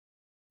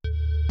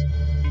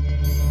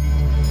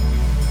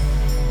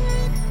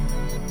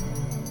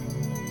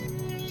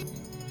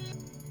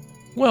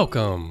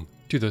Welcome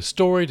to the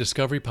Story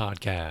Discovery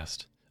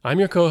Podcast. I'm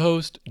your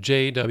co-host,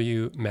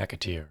 J.W.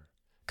 McAteer.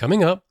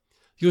 Coming up,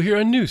 you'll hear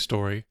a new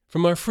story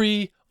from our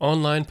free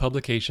online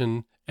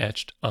publication,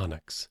 Etched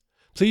Onyx.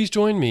 Please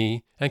join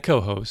me and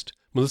co-host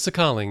Melissa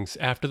Collings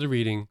after the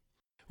reading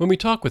when we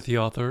talk with the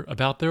author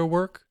about their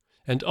work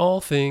and all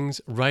things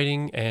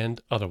writing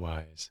and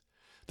otherwise.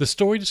 The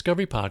Story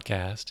Discovery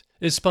Podcast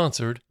is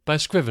sponsored by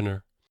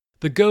Scrivener,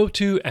 the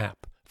go-to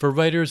app for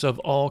writers of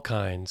all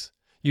kinds,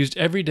 used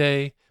every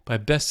day by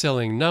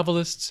best-selling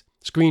novelists,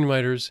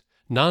 screenwriters,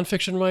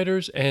 nonfiction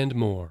writers, and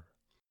more.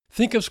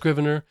 Think of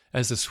Scrivener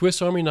as the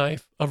Swiss Army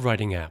knife of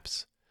writing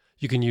apps.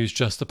 You can use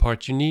just the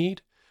parts you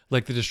need,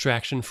 like the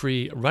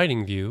distraction-free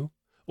writing view,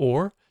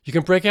 or you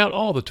can break out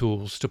all the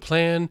tools to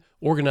plan,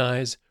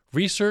 organize,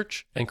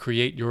 research, and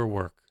create your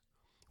work.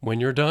 When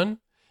you're done,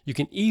 you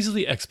can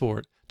easily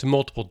export to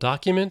multiple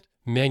document,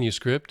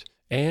 manuscript,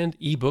 and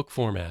ebook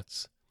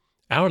formats.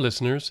 Our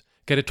listeners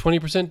get a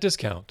 20%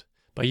 discount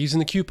by using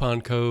the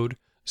coupon code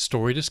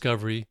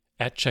StoryDiscovery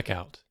at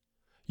checkout.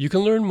 You can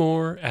learn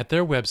more at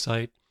their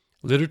website,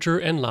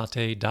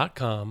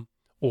 literatureandlatte.com,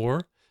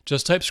 or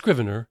just type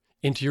Scrivener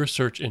into your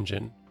search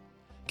engine.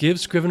 Give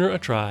Scrivener a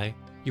try,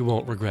 you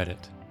won't regret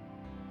it.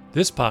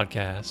 This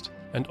podcast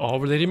and all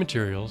related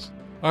materials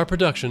are a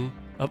production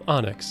of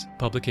Onyx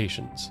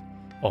Publications.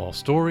 All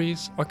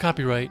stories are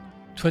copyright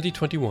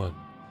 2021,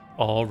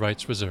 all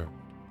rights reserved.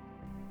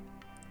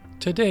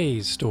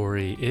 Today's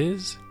story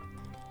is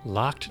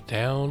Locked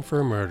Down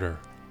for Murder,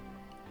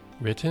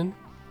 written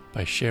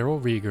by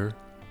Cheryl Rieger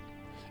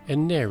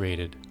and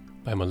narrated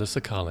by Melissa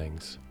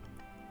Collings.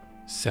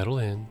 Settle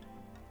in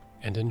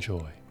and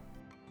enjoy.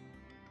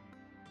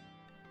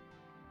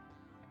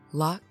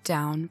 Locked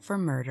Down for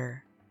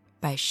Murder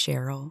by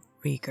Cheryl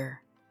Rieger.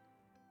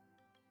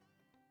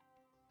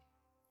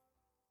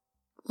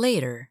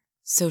 Later,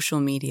 social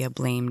media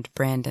blamed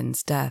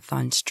Brandon's death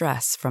on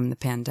stress from the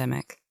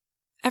pandemic.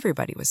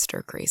 Everybody was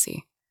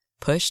stir-crazy,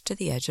 pushed to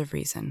the edge of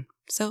reason,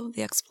 so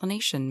the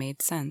explanation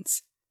made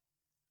sense.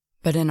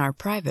 But in our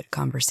private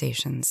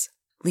conversations,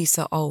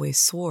 Lisa always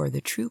swore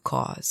the true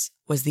cause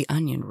was the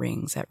onion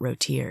rings at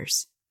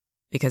Rotier's,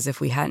 because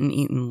if we hadn't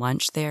eaten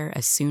lunch there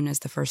as soon as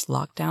the first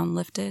lockdown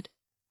lifted,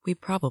 we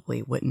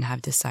probably wouldn't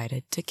have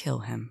decided to kill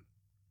him.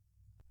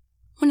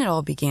 When it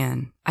all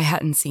began, I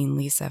hadn't seen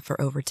Lisa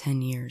for over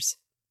 10 years.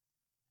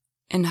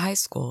 In high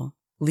school,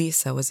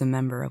 Lisa was a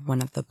member of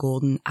one of the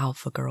Golden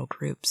Alpha Girl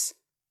groups,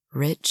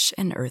 rich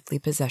in earthly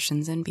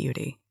possessions and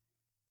beauty,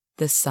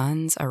 the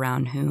sons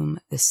around whom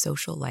the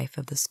social life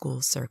of the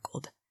school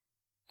circled.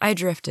 I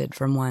drifted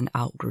from one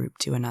out-group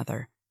to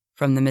another,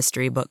 from the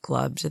mystery book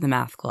club to the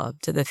math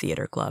club to the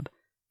theater club,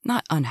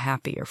 not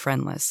unhappy or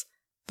friendless,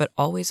 but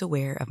always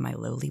aware of my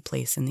lowly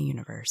place in the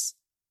universe.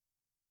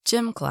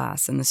 Gym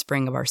class in the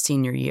spring of our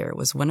senior year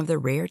was one of the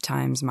rare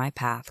times my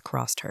path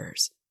crossed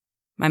hers.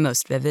 My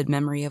most vivid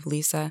memory of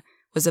Lisa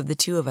was of the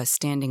two of us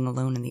standing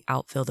alone in the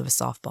outfield of a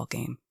softball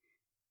game,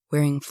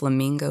 wearing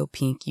flamingo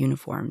pink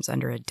uniforms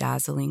under a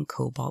dazzling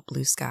cobalt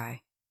blue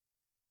sky.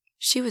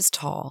 She was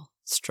tall,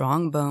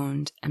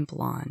 strong-boned, and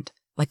blonde,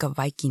 like a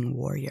Viking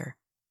warrior,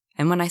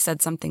 and when I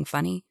said something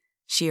funny,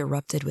 she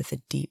erupted with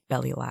a deep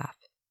belly laugh.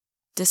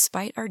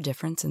 Despite our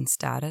difference in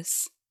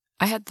status,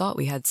 I had thought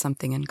we had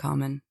something in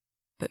common,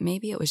 but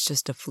maybe it was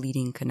just a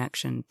fleeting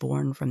connection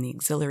born from the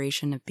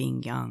exhilaration of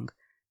being young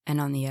and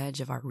on the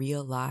edge of our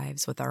real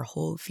lives with our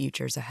whole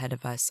futures ahead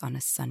of us on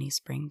a sunny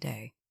spring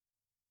day.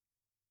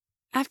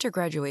 After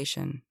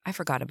graduation, I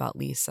forgot about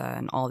Lisa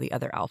and all the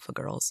other alpha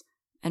girls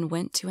and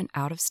went to an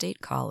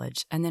out-of-state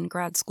college and then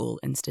grad school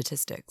in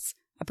statistics,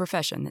 a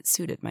profession that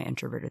suited my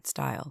introverted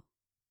style,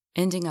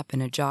 ending up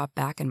in a job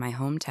back in my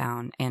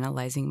hometown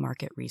analyzing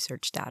market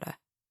research data.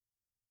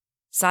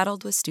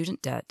 Saddled with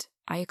student debt,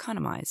 I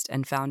economized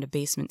and found a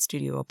basement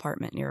studio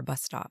apartment near a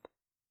bus stop.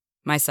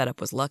 My setup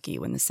was lucky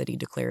when the city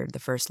declared the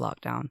first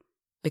lockdown,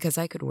 because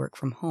I could work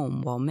from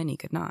home while many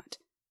could not.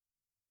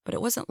 But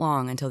it wasn't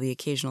long until the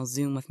occasional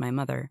Zoom with my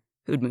mother,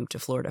 who'd moved to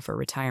Florida for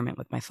retirement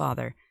with my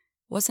father,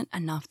 wasn't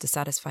enough to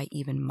satisfy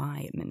even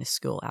my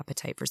minuscule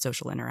appetite for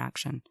social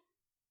interaction.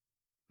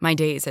 My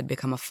days had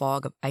become a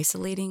fog of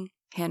isolating,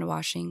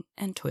 hand-washing,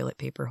 and toilet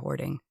paper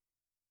hoarding.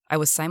 I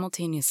was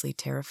simultaneously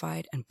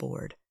terrified and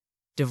bored,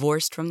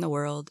 divorced from the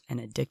world and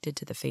addicted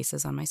to the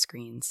faces on my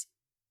screens.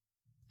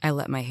 I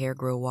let my hair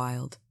grow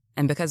wild,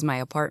 and because my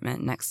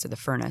apartment next to the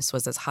furnace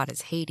was as hot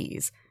as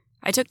Hades,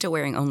 I took to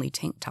wearing only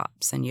tank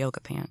tops and yoga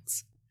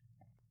pants.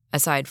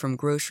 Aside from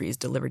groceries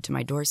delivered to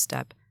my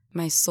doorstep,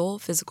 my sole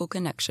physical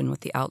connection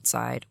with the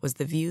outside was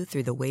the view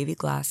through the wavy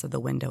glass of the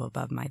window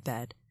above my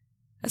bed,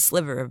 a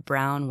sliver of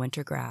brown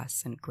winter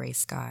grass and gray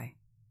sky.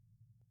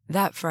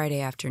 That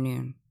Friday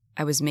afternoon,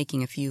 I was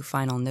making a few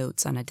final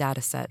notes on a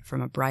dataset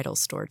from a bridal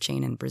store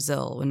chain in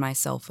Brazil when my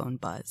cell phone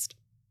buzzed.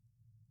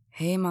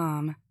 "Hey,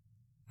 Mom,"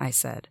 I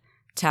said,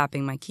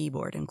 tapping my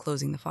keyboard and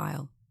closing the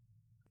file.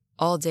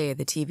 All day,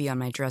 the TV on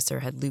my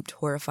dresser had looped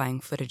horrifying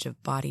footage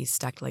of bodies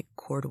stacked like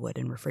cordwood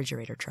in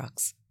refrigerator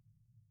trucks.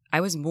 I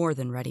was more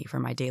than ready for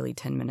my daily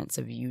 10 minutes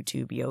of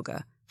YouTube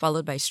yoga,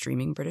 followed by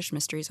streaming British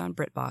mysteries on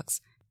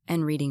BritBox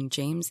and reading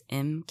James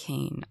M.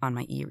 Cain on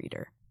my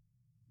e-reader.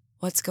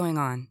 "What's going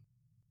on?"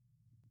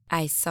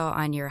 "I saw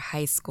on your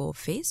high school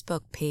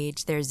Facebook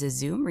page there's a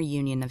Zoom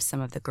reunion of some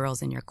of the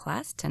girls in your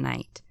class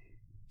tonight,"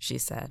 she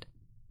said.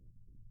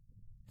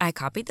 "I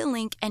copied the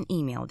link and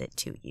emailed it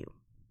to you."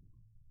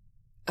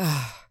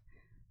 "Ugh,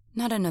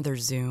 not another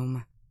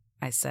Zoom,"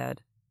 I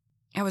said.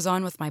 "I was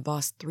on with my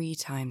boss 3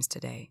 times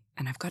today,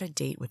 and I've got a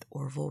date with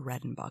Orville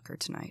Redenbacher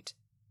tonight."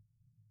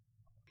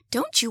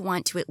 "Don't you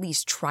want to at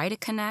least try to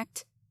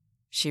connect?"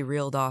 She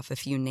reeled off a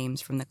few names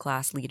from the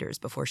class leaders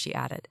before she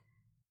added,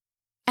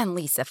 "And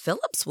Lisa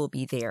Phillips will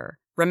be there.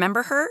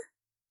 Remember her?"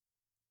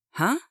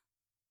 Huh?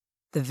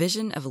 The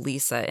vision of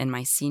Lisa in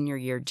my senior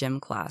year gym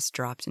class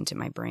dropped into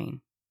my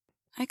brain.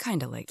 I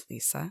kinda liked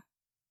Lisa.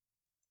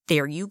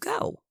 "There you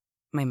go,"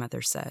 my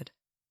mother said.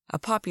 A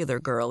popular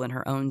girl in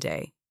her own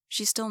day,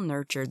 she still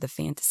nurtured the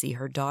fantasy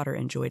her daughter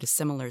enjoyed a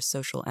similar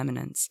social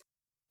eminence,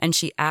 and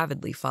she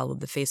avidly followed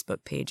the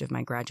Facebook page of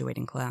my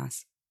graduating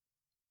class.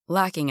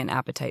 Lacking an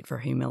appetite for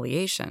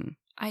humiliation,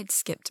 I'd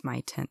skipped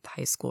my 10th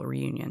high school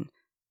reunion,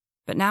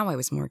 but now I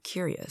was more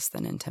curious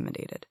than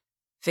intimidated.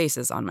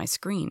 Faces on my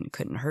screen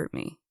couldn't hurt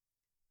me.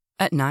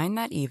 At 9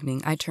 that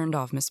evening, I turned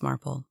off Miss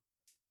Marple,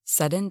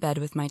 sat in bed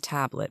with my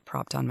tablet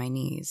propped on my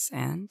knees,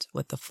 and,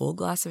 with the full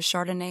glass of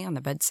Chardonnay on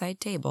the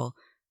bedside table,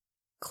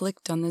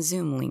 clicked on the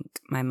Zoom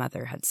link my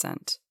mother had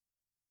sent.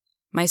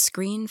 My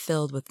screen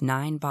filled with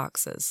 9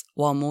 boxes,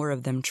 while more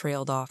of them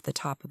trailed off the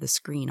top of the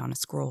screen on a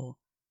scroll.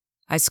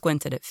 I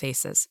squinted at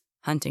faces,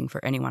 hunting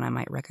for anyone I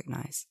might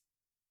recognize.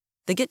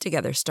 The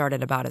get-together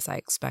started about as I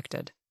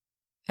expected.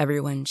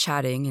 Everyone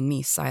chatting and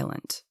me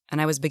silent, and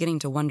I was beginning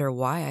to wonder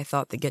why I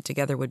thought the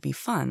get-together would be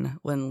fun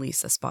when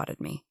Lisa spotted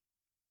me.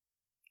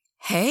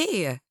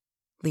 "Hey,"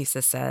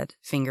 Lisa said,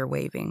 finger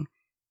waving.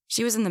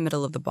 She was in the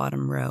middle of the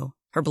bottom row.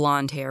 Her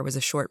blonde hair was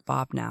a short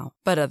bob now,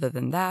 but other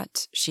than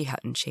that, she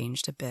hadn't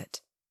changed a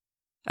bit.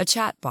 A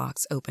chat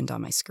box opened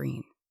on my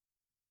screen.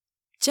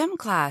 "Gym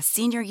class,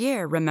 senior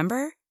year,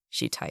 remember?"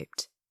 she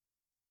typed.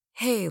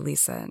 "Hey,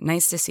 Lisa,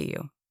 nice to see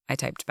you," I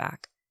typed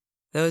back.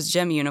 "Those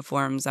gym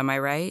uniforms, am I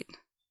right?"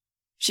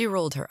 She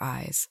rolled her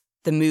eyes,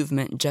 the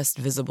movement just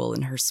visible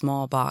in her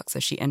small box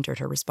as she entered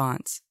her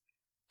response.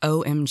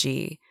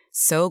 OMG,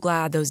 so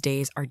glad those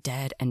days are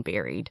dead and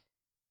buried.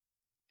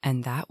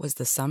 And that was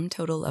the sum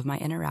total of my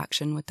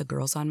interaction with the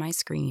girls on my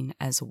screen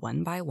as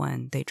one by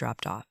one they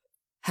dropped off.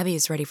 "Hubby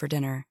is ready for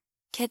dinner.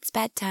 Kids'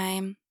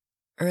 bedtime.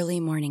 Early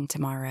morning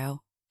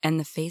tomorrow." And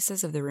the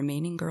faces of the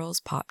remaining girls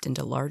popped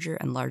into larger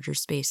and larger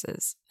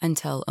spaces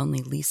until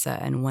only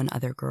Lisa and one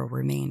other girl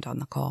remained on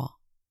the call.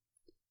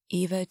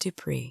 Eva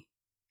Dupree.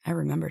 I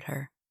remembered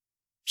her.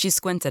 She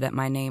squinted at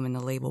my name in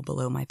the label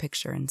below my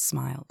picture and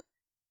smiled.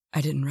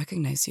 "I didn't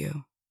recognize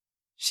you,"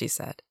 she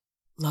said.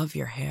 "Love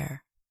your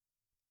hair."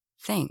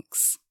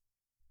 "Thanks."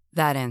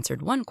 That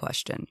answered one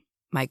question.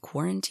 My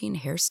quarantine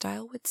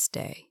hairstyle would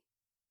stay.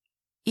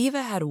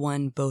 Eva had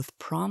won both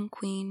prom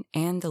queen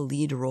and the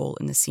lead role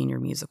in the senior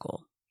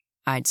musical.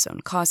 I'd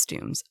sewn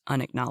costumes,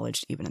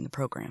 unacknowledged even in the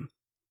program.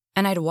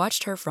 And I'd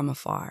watched her from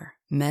afar,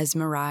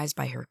 mesmerized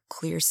by her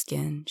clear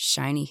skin,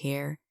 shiny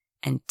hair,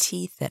 and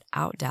teeth that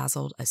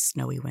outdazzled a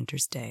snowy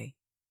winter's day.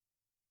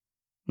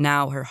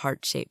 Now her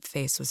heart-shaped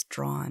face was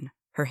drawn,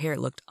 her hair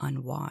looked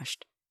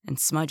unwashed, and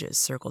smudges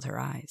circled her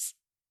eyes.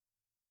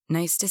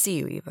 "Nice to see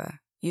you, Eva.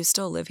 You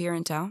still live here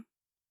in town?"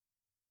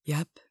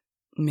 "Yep,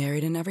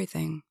 married and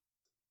everything."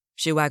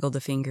 She waggled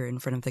a finger in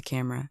front of the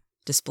camera,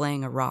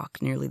 displaying a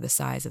rock nearly the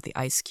size of the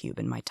ice cube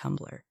in my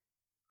tumbler.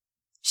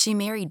 "She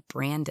married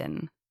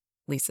Brandon,"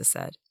 Lisa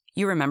said.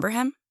 "You remember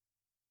him?"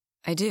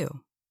 "I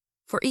do."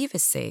 For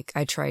Eva's sake,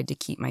 I tried to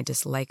keep my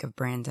dislike of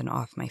Brandon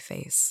off my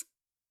face.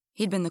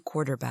 He'd been the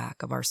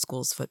quarterback of our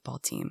school's football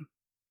team.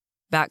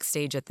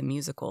 Backstage at the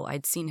musical,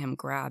 I'd seen him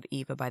grab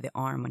Eva by the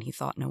arm when he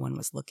thought no one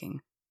was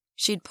looking.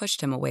 She'd pushed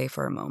him away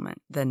for a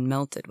moment, then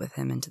melted with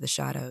him into the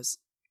shadows.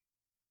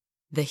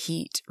 The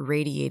heat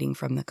radiating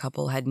from the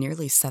couple had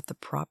nearly set the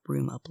prop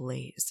room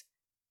ablaze.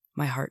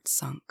 My heart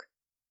sunk.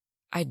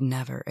 I'd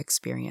never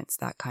experienced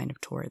that kind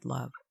of torrid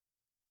love.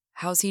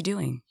 "How's he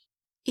doing?"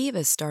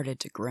 Eva started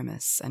to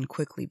grimace and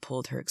quickly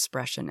pulled her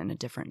expression in a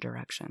different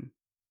direction.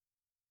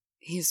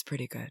 "He's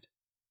pretty good,"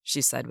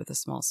 she said with a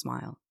small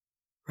smile.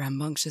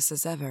 "Rambunctious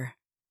as ever.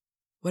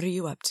 What are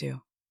you up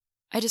to?"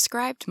 I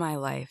described my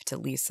life to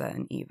Lisa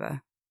and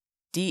Eva,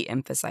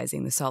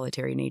 de-emphasizing the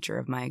solitary nature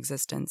of my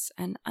existence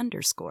and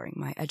underscoring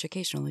my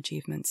educational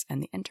achievements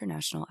and the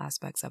international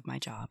aspects of my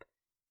job.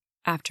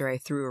 After I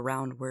threw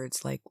around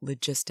words like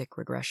logistic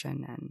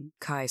regression and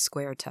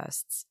chi-square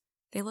tests,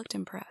 they looked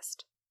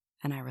impressed,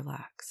 and I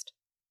relaxed.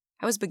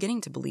 I was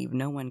beginning to believe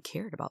no one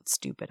cared about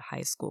stupid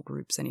high school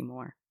groups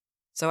anymore,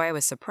 so I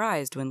was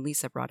surprised when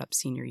Lisa brought up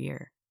senior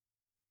year.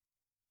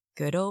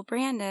 "Good old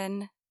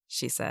Brandon,"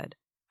 she said.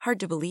 "Hard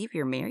to believe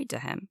you're married to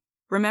him.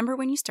 Remember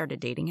when you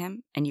started dating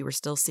him, and you were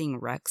still seeing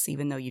Rex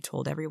even though you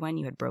told everyone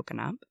you had broken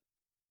up?"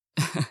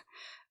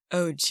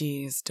 "Oh,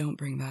 geez, don't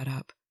bring that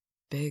up.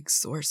 Big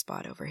sore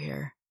spot over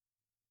here."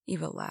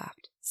 Eva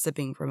laughed.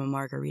 sipping from a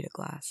margarita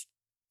glass.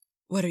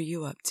 "What are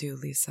you up to,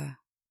 Lisa?"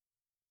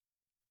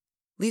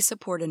 Lisa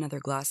poured another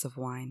glass of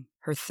wine,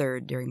 her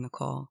third during the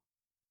call.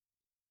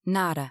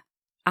 "Nada.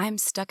 I'm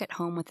stuck at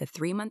home with a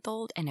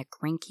 3-month-old and a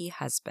cranky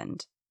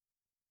husband."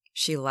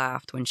 She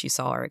laughed when she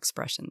saw our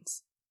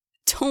expressions.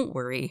 "Don't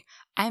worry,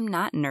 I'm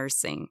not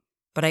nursing,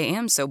 but I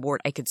am so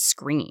bored I could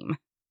scream."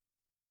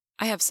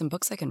 "I have some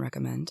books I can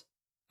recommend,"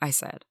 I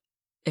said,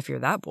 "if you're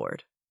that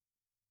bored."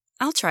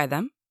 "I'll try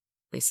them,"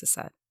 Lisa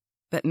said,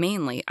 "but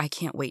mainly I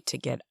can't wait to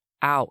get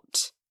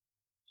out."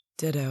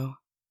 "Ditto,"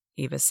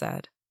 Eva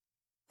said.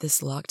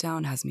 "This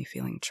lockdown has me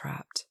feeling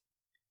trapped."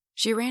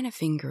 She ran a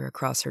finger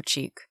across her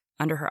cheek,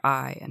 under her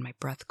eye, and my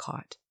breath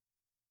caught.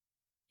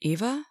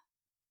 "Eva?"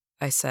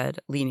 I said,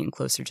 leaning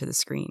closer to the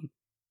screen.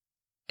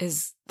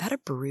 "Is that a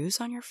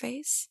bruise on your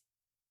face?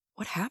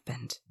 What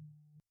happened?"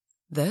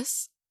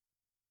 "This?"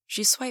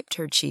 She swiped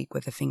her cheek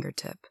with a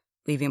fingertip,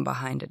 leaving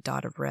behind a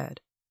dot of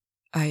red.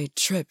 "I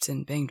tripped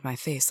and banged my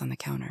face on the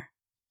counter."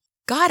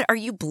 "God, are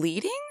you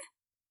bleeding?"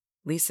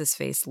 Lisa's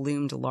face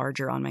loomed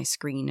larger on my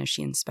screen as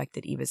she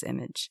inspected Eva's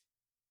image.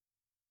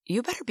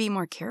 "You better be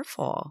more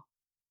careful."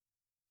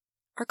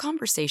 Our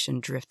conversation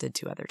drifted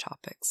to other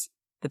topics.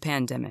 The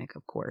pandemic,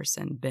 of course,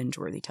 and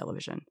binge-worthy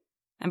television.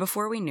 And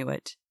before we knew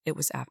it, it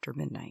was after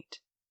midnight.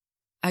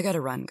 "I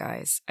gotta run,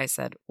 guys," I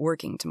said,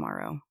 "working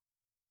tomorrow."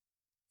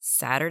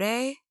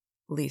 "Saturday?"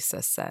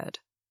 Lisa said.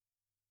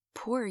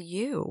 "Poor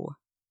you."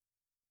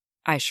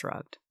 I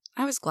shrugged.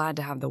 I was glad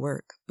to have the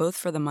work, both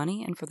for the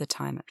money and for the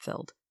time it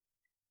filled.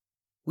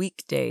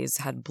 Weekdays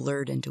had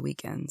blurred into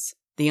weekends,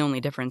 the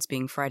only difference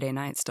being Friday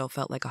night still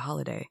felt like a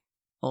holiday.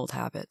 Old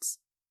habits.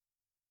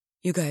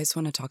 "You guys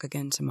want to talk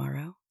again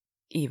tomorrow?"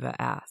 Eva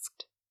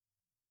asked.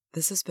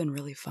 "This has been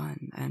really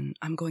fun, and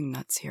I'm going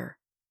nuts here."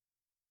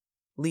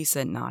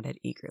 Lisa nodded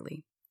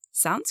eagerly.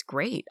 "Sounds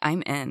great.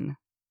 I'm in."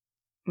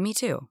 "Me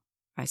too,"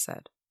 I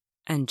said.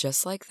 And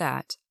just like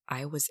that,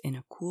 I was in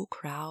a cool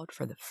crowd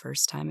for the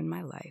first time in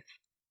my life.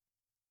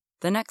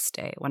 The next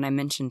day, when I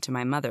mentioned to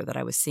my mother that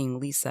I was seeing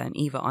Lisa and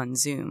Eva on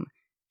Zoom,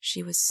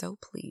 she was so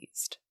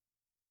pleased.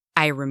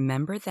 "I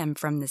remember them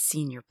from the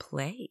senior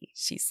play,"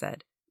 she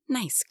said.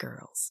 "Nice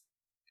girls.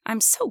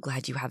 I'm so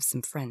glad you have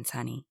some friends,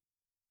 honey."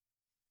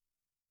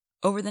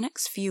 Over the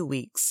next few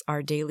weeks,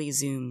 our daily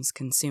Zooms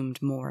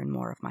consumed more and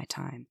more of my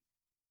time.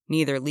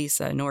 Neither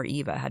Lisa nor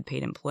Eva had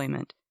paid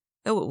employment,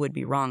 though it would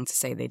be wrong to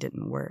say they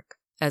didn't work,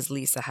 as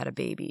Lisa had a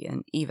baby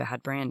and Eva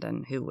had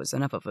Brandon, who was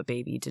enough of a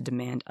baby to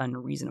demand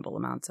unreasonable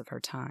amounts of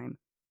her time.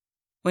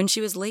 When she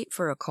was late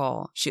for a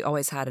call, she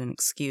always had an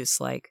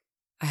excuse like,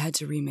 "I had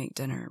to remake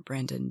dinner,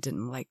 Brandon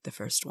didn't like the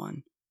first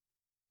one."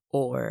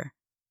 Or,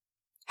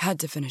 "Had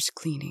to finish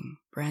cleaning,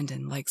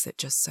 Brandon likes it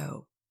just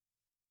so."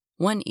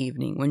 One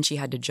evening, when she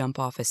had to jump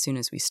off as soon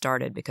as we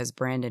started because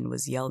Brandon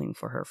was yelling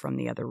for her from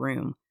the other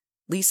room,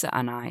 Lisa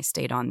and I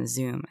stayed on the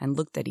Zoom and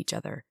looked at each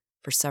other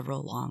for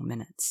several long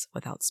minutes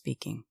without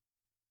speaking.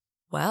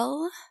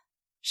 "Well,"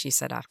 she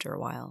said after a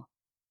while,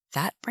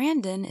 "that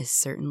Brandon is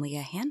certainly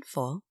a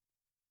handful."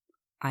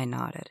 I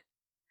nodded.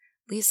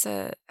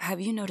 "Lisa,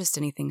 have you noticed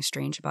anything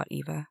strange about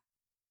Eva?"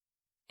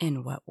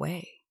 "In what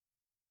way?"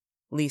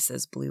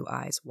 Lisa's blue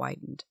eyes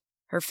widened.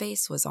 Her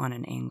face was on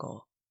an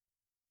angle,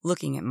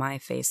 looking at my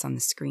face on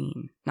the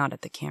screen, not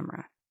at the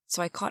camera,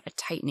 so I caught a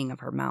tightening of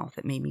her mouth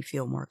that made me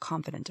feel more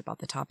confident about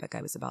the topic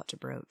I was about to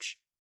broach.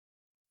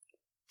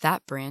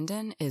 "That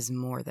Brandon is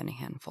more than a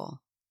handful,"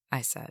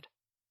 I said.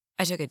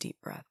 I took a deep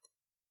breath.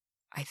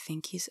 "I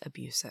think he's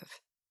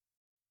abusive."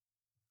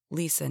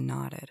 Lisa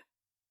nodded.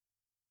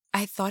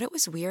 "I thought it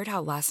was weird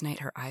how last night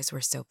her eyes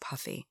were so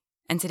puffy,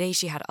 and today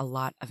she had a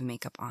lot of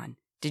makeup on.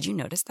 Did you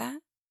notice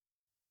that?"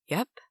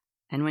 "Yep,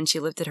 and when she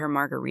lifted her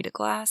margarita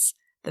glass,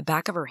 the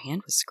back of her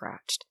hand was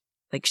scratched,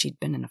 like she'd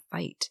been in a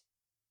fight."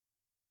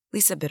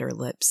 Lisa bit her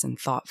lips and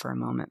thought for a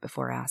moment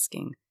before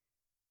asking,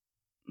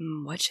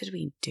 "What should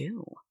we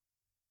do?"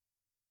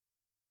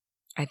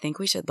 "I think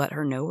we should let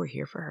her know we're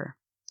here for her.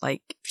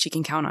 Like, she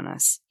can count on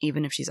us,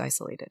 even if she's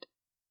isolated."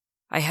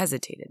 I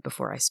hesitated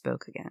before I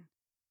spoke again.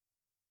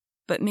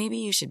 "But maybe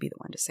you should be the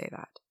one to say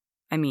that.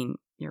 I mean,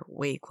 you're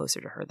way closer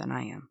to her than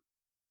I am."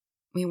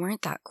 "We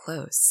weren't that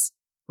close,"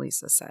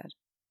 Lisa said.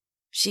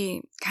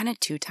 "She kind of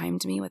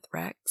two-timed me with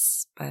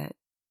Rex, but..."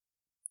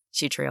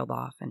 She trailed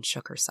off and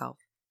shook herself.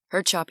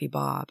 Her choppy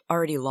bob,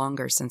 already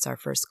longer since our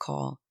first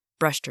call,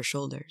 brushed her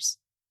shoulders.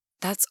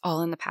 "That's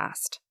all in the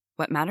past.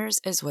 What matters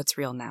is what's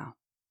real now."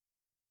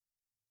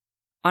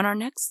 On our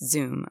next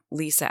Zoom,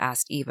 Lisa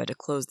asked Eva to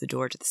close the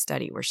door to the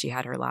study where she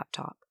had her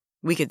laptop.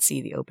 We could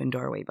see the open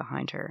doorway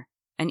behind her,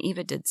 and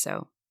Eva did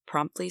so,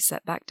 promptly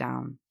sat back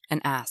down, and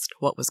asked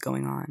what was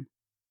going on.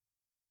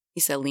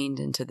 Lisa leaned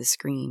into the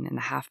screen in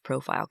the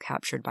half-profile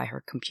captured by her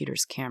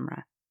computer's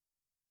camera.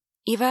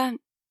 "Eva,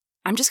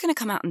 I'm just going to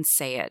come out and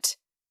say it."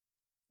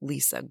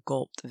 Lisa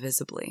gulped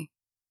visibly.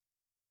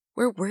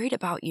 "We're worried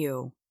about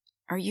you.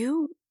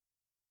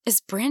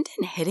 Is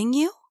Brandon hitting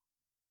you?"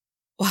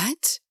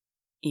 "What?"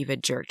 Eva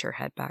jerked her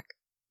head back.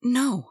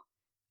 "No,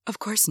 of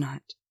course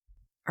not."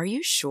 "Are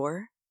you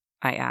sure?"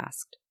 I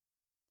asked.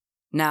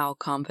 now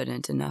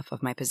confident enough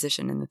of my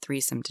position in the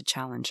threesome to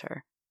challenge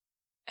her.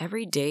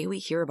 Every day we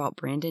hear about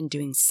Brandon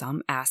doing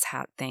some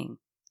asshat thing.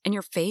 And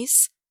your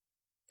face?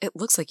 It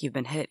looks like you've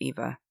been hit,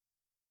 Eva.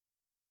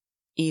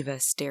 Eva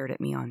stared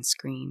at me on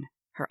screen,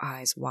 her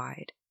eyes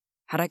wide.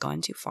 Had I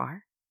gone too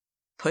far?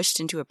 Pushed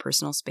into a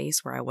personal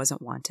space where I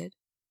wasn't wanted?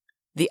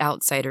 The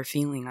outsider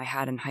feeling I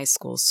had in high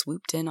school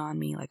swooped in on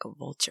me like a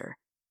vulture,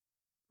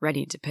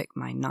 ready to pick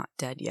my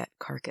not-dead-yet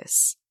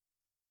carcass.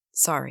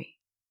 Sorry,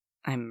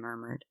 I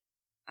murmured.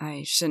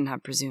 I shouldn't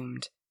have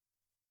presumed.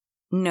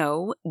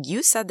 No,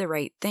 you said the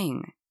right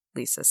thing,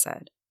 Lisa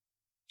said.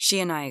 She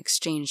and I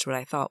exchanged what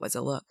I thought was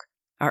a look,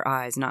 our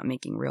eyes not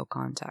making real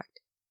contact.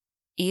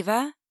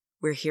 Eva,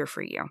 we're here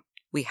for you.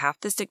 We have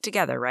to stick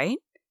together, right?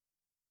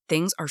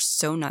 Things are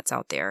so nuts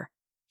out there.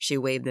 She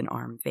waved an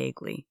arm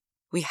vaguely.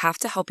 We have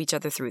to help each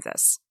other through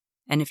this.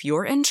 And if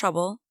you're in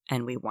trouble,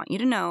 and we want you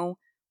to know,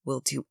 we'll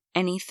do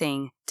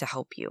anything to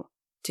help you,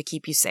 to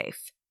keep you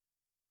safe.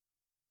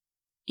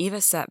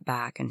 Eva sat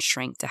back and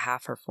shrank to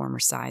half her former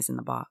size in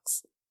the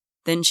box.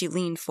 Then she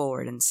leaned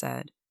forward and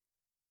said,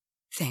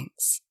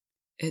 Thanks.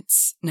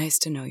 It's nice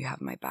to know you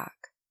have my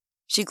back.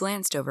 She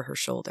glanced over her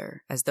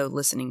shoulder, as though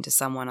listening to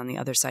someone on the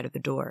other side of the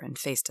door, and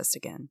faced us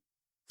again.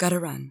 Gotta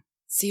run.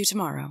 See you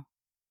tomorrow.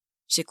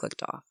 She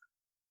clicked off.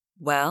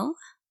 Well,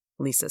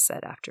 Lisa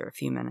said after a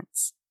few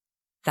minutes.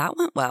 That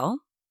went well.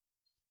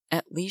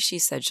 At least she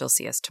said she'll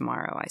see us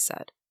tomorrow, I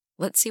said.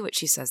 Let's see what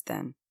she says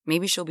then.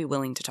 Maybe she'll be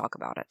willing to talk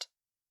about it.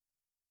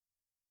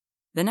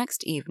 The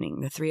next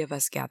evening, the three of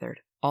us gathered,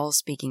 all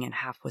speaking in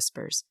half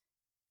whispers,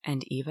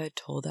 and Eva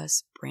told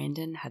us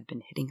Brandon had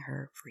been hitting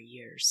her for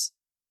years.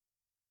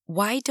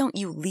 Why don't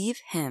you leave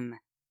him?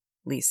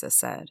 Lisa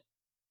said.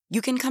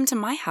 You can come to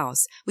my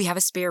house. We have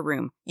a spare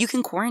room. You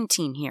can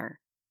quarantine here.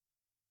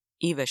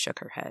 Eva shook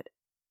her head.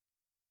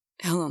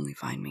 He'll only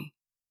find me,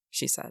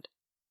 she said.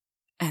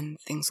 And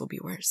things will be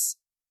worse.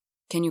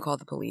 Can you call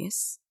the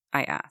police?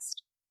 I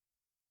asked.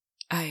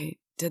 I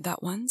did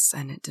that once,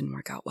 and it didn't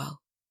work out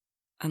well.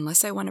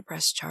 Unless I want to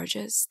press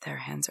charges, their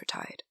hands are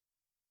tied.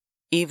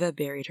 Eva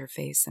buried her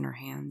face in her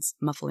hands,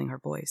 muffling her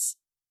voice.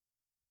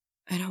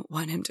 I don't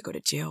want him to go to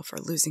jail for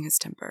losing his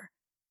temper.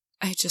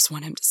 I just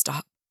want him to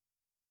stop.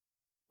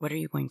 What are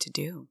you going to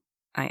do?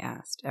 I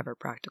asked, ever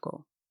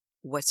practical.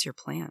 What's your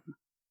plan?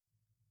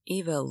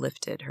 Eva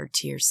lifted her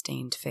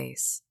tear-stained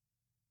face.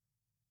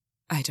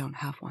 I don't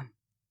have one,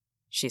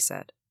 she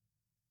said.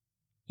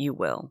 You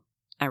will,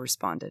 I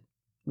responded,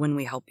 when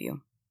we help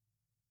you.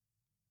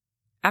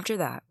 After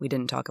that, we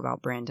didn't talk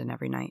about Brandon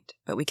every night,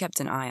 but we kept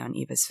an eye on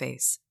Eva's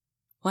face.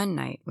 One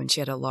night, when she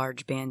had a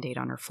large Band-Aid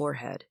on her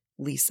forehead,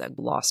 Lisa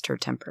lost her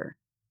temper.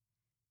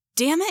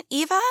 Damn it,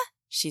 Eva,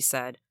 she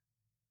said.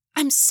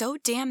 I'm so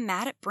damn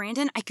mad at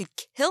Brandon, I could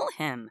kill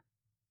him.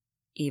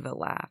 Eva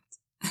laughed.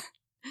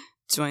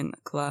 Join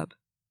the club.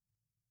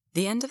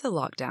 The end of the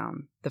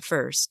lockdown, the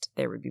first,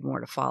 there would be more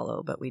to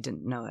follow, but we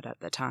didn't know it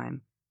at the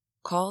time,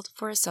 called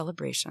for a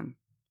celebration.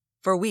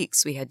 For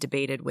weeks, we had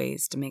debated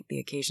ways to make the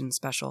occasion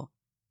special.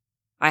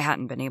 I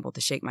hadn't been able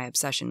to shake my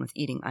obsession with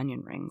eating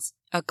onion rings,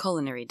 a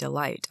culinary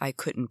delight I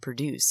couldn't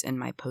produce in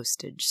my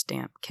postage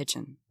stamp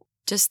kitchen.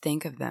 Just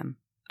think of them,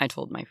 I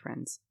told my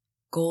friends.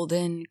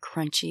 Golden,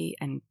 crunchy,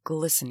 and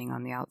glistening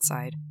on the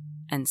outside,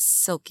 and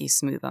silky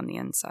smooth on the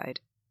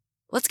inside.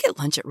 Let's get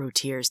lunch at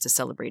Rotier's to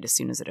celebrate as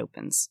soon as it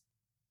opens.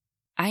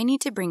 I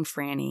need to bring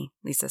Franny,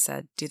 Lisa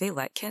said. Do they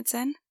let kids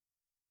in?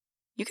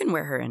 You can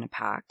wear her in a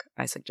pack,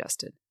 I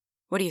suggested.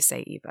 What do you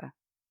say, Eva?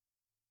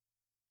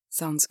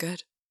 Sounds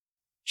good.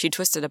 She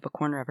twisted up a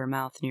corner of her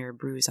mouth near a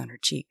bruise on her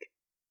cheek.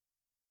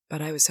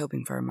 But I was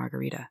hoping for a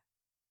margarita.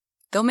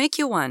 They'll make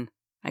you one,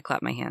 I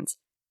clapped my hands.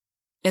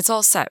 It's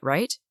all set,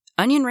 right?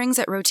 Onion rings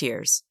at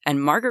Rotier's, and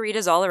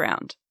margaritas all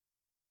around.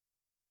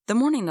 The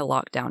morning the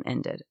lockdown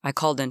ended, I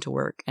called into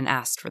work and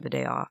asked for the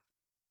day off.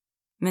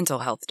 Mental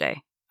health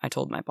day, I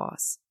told my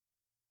boss.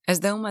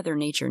 As though Mother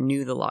Nature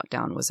knew the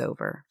lockdown was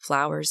over,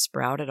 flowers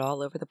sprouted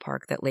all over the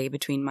park that lay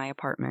between my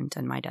apartment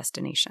and my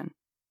destination.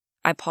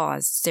 I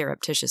paused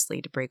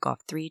surreptitiously to break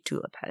off 3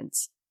 tulip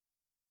heads.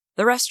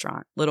 The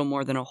restaurant, little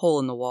more than a hole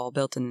in the wall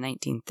built in the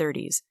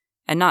 1930s,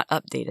 and not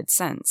updated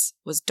since,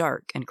 was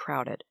dark and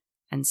crowded,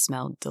 and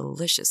smelled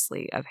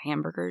deliciously of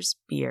hamburgers,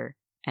 beer,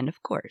 and,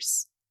 of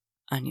course,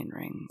 onion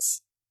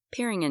rings.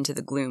 Peering into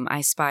the gloom,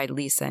 I spied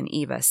Lisa and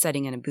Eva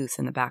sitting in a booth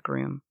in the back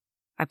room.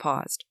 I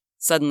paused,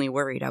 suddenly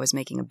worried I was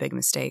making a big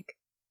mistake.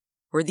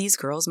 Were these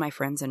girls my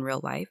friends in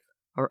real life,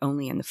 or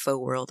only in the faux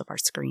world of our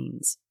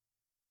screens?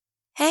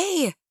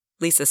 Hey!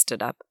 Lisa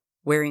stood up,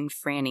 wearing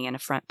Franny in a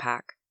front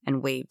pack,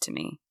 and waved to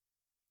me.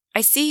 I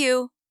see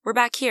you! We're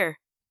back here!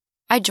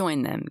 I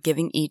joined them,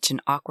 giving each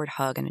an awkward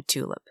hug and a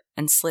tulip,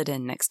 and slid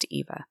in next to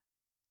Eva.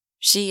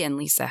 She and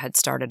Lisa had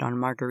started on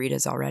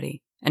margaritas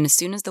already, and as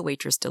soon as the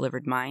waitress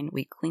delivered mine,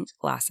 we clinked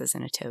glasses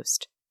in a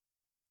toast.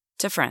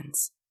 To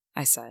friends,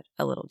 I said,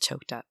 a little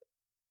choked up.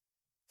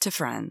 To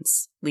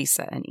friends,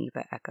 Lisa and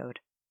Eva echoed.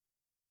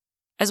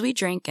 As we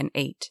drank and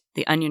ate,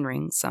 the onion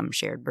rings, some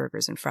shared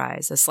burgers and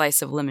fries, a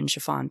slice of lemon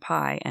chiffon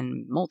pie,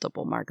 and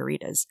multiple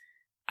margaritas,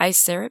 I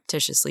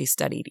surreptitiously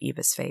studied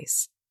Eva's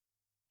face.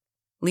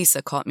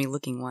 Lisa caught me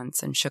looking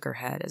once and shook her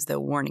head as though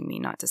warning me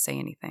not to say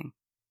anything.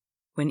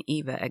 When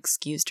Eva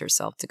excused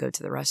herself to go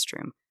to the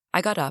restroom,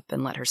 I got up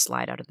and let her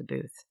slide out of the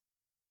booth.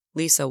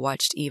 Lisa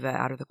watched Eva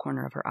out of the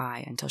corner of her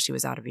eye until she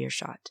was out of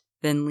earshot,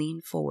 then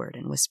leaned forward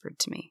and whispered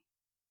to me.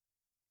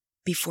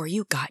 Before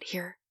you got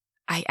here,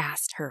 I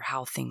asked her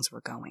how things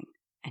were going,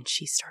 and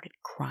she started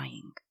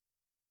crying.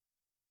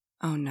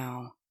 Oh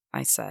no,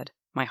 I said,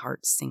 my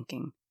heart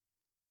sinking.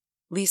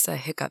 Lisa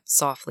hiccuped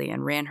softly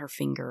and ran her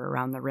finger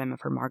around the rim of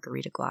her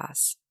margarita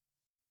glass.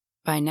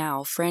 By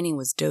now, Franny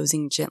was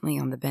dozing gently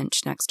on the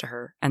bench next to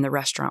her, and the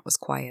restaurant was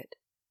quiet,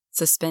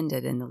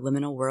 suspended in the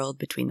liminal world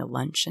between the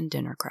lunch and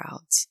dinner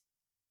crowds.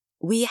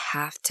 We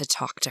have to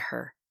talk to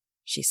her,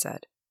 she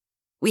said.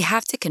 We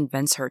have to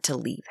convince her to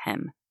leave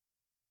him.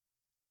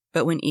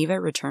 But when Eva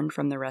returned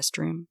from the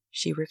restroom,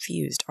 she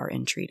refused our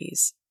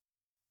entreaties.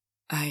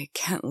 I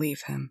can't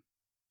leave him,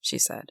 she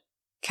said,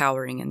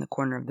 cowering in the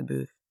corner of the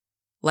booth.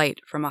 Light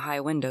from a high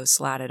window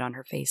slatted on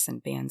her face in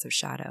bands of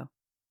shadow.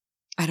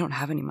 I don't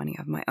have any money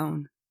of my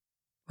own.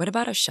 What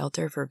about a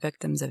shelter for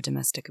victims of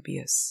domestic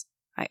abuse?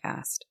 I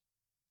asked.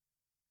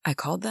 I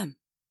called them,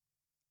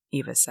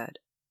 Eva said.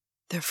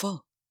 They're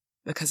full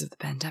because of the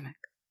pandemic.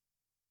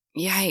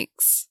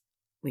 Yikes,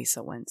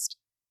 Lisa winced.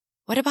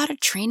 What about a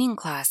training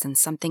class and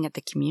something at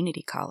the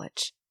community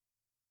college?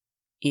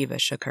 Eva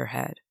shook her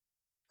head.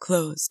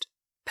 Closed.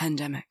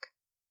 Pandemic.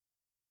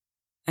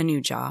 A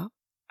new job?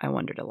 I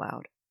wondered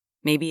aloud.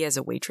 Maybe as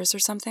a waitress or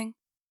something?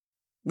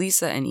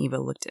 Lisa and Eva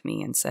looked at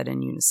me and said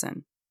in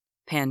unison,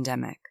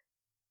 Pandemic.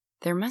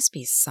 There must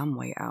be some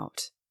way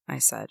out, I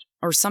said,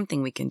 or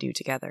something we can do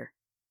together.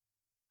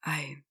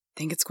 I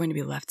think it's going to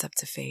be left up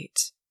to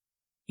fate.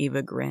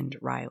 Eva grinned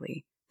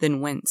wryly,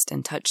 then winced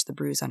and touched the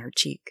bruise on her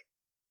cheek.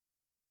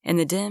 In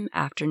the dim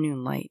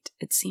afternoon light,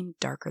 it seemed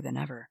darker than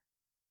ever.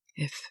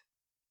 If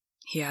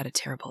he had a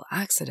terrible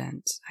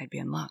accident, I'd be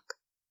in luck.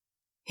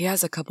 He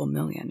has a couple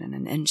million in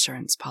an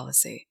insurance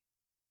policy.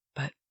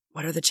 But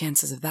what are the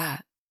chances of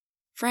that?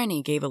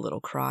 Franny gave a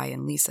little cry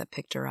and Lisa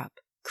picked her up,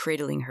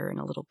 cradling her in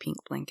a little pink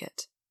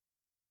blanket.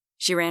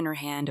 She ran her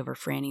hand over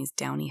Franny's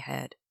downy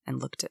head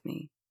and looked at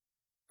me.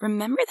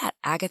 Remember that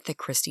Agatha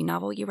Christie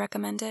novel you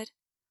recommended?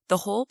 The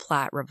whole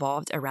plot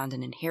revolved around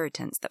an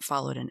inheritance that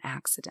followed an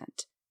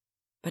accident.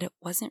 But it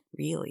wasn't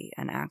really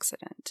an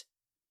accident.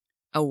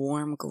 A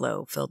warm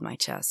glow filled my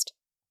chest.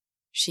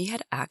 She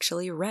had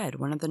actually read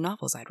one of the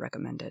novels I'd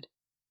recommended.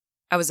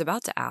 I was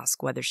about to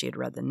ask whether she had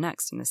read the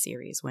next in the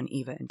series when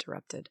Eva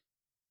interrupted.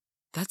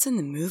 That's in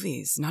the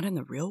movies, not in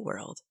the real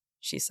world,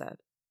 she said.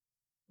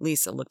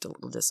 Lisa looked a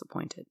little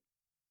disappointed.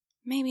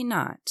 Maybe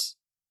not,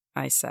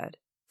 I said,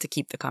 to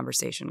keep the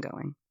conversation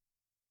going.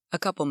 A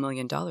couple $1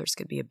 million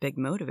could be a big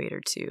motivator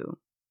to...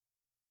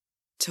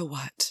 To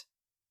what?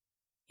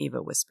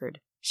 Eva whispered.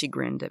 She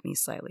grinned at me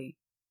slightly.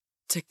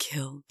 To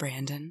kill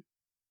Brandon?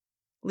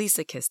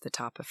 Lisa kissed the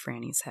top of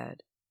Franny's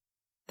head.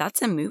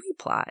 That's a movie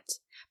plot,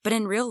 but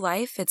in real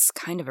life it's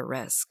kind of a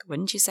risk,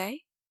 wouldn't you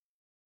say?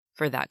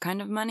 For that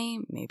kind of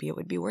money, maybe it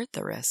would be worth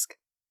the risk,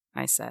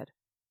 I said.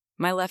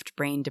 My left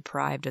brain,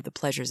 deprived of the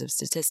pleasures of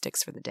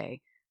statistics for the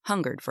day,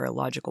 hungered for a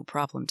logical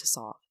problem to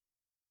solve.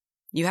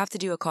 You have to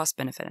do a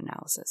cost-benefit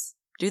analysis.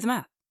 Do the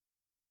math.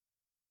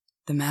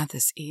 The math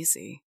is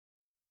easy,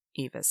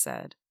 Eva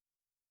said.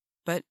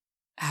 But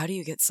how do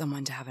you get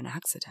someone to have an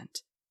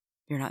accident?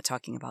 You're not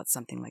talking about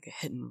something like a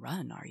hit and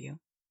run, are you?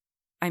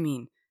 I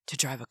mean, to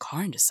drive a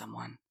car into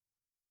someone.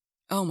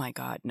 Oh my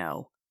God,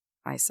 no,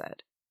 I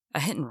said. A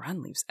hit and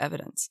run leaves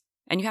evidence,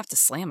 and you have to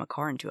slam a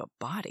car into a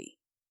body.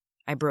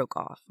 I broke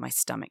off, my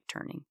stomach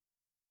turning.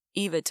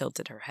 Eva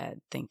tilted her head,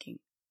 thinking.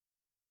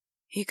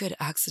 He could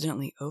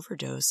accidentally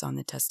overdose on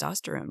the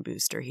testosterone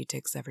booster he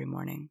takes every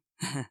morning.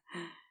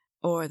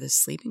 Or the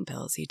sleeping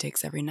pills he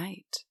takes every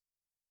night.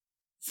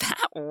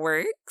 That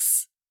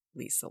works,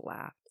 Lisa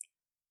laughed.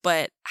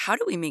 But how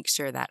do we make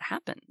sure that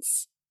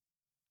happens?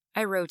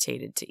 I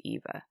rotated to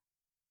Eva.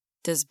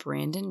 Does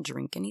Brandon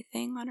drink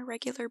anything on a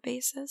regular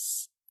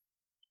basis?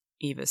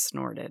 Eva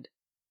snorted.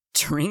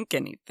 Drink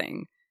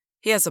anything?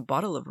 He has a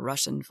bottle of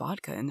Russian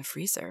vodka in the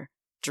freezer.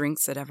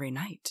 Drinks it every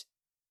night.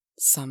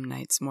 Some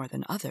nights more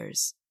than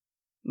others.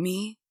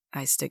 Me,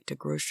 I stick to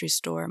grocery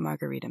store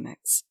margarita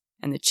mix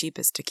and the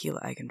cheapest tequila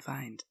I can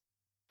find.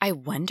 I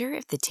wonder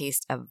if the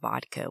taste of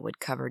vodka would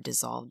cover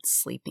dissolved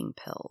sleeping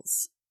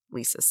pills,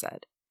 Lisa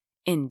said.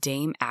 In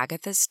Dame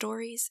Agatha's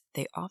stories,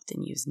 they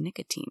often use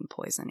nicotine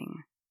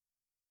poisoning.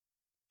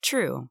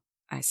 True,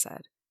 I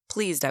said,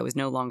 pleased I was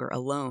no longer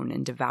alone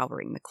in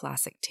devouring the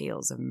classic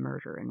tales of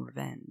murder and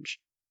revenge.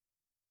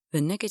 The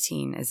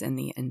nicotine is in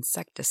the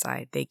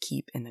insecticide they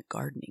keep in the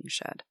gardening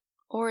shed,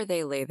 or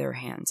they lay their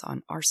hands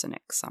on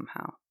arsenic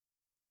somehow.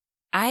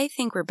 I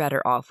think we're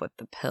better off with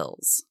the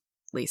pills,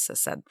 Lisa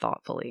said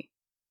thoughtfully.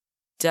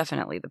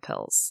 Definitely the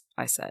pills,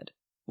 I said.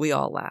 We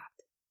all laughed.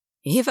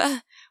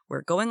 Eva,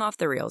 we're going off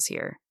the rails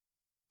here.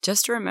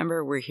 Just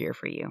remember we're here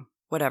for you,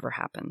 whatever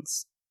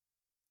happens.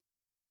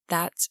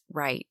 That's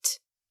right.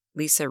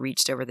 Lisa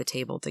reached over the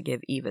table to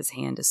give Eva's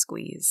hand a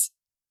squeeze.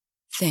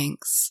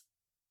 Thanks,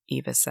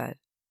 Eva said.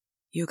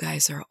 You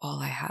guys are all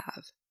I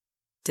have.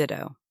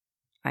 Ditto,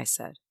 I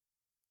said.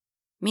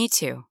 Me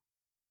too.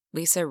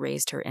 Lisa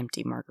raised her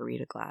empty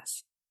margarita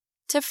glass.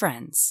 To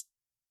friends.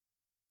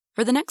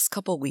 For the next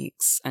couple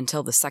weeks,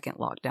 until the second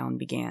lockdown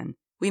began,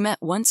 we met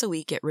once a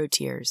week at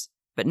Rotier's,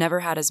 but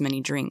never had as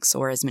many drinks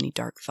or as many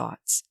dark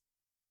thoughts.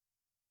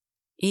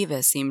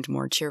 Eva seemed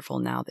more cheerful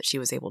now that she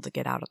was able to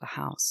get out of the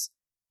house,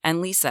 and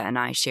Lisa and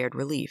I shared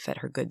relief at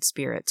her good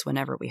spirits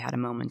whenever we had a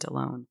moment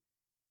alone.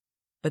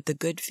 But the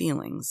good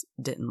feelings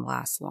didn't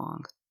last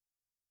long.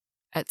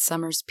 At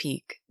summer's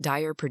peak,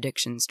 dire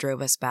predictions drove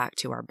us back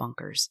to our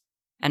bunkers,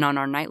 and on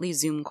our nightly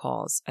Zoom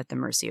calls, at the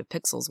mercy of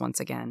pixels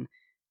once again,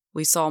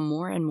 we saw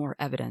more and more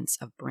evidence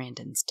of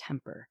Brandon's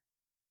temper.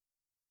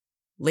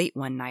 Late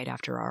one night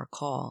after our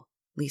call,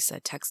 Lisa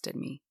texted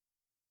me.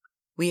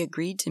 We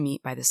agreed to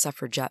meet by the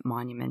suffragette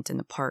monument in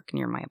the park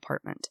near my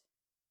apartment.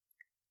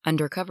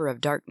 Under cover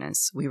of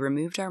darkness, we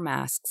removed our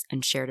masks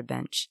and shared a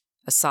bench,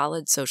 a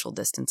solid social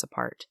distance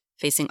apart,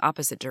 facing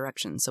opposite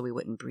directions so we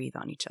wouldn't breathe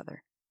on each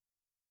other.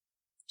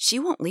 She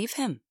won't leave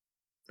him,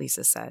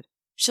 Lisa said.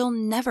 She'll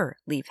never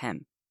leave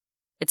him.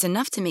 It's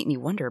enough to make me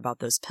wonder about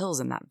those pills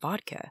and that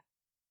vodka.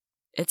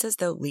 It's as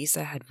though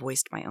Lisa had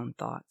voiced my own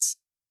thoughts.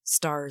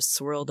 Stars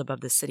swirled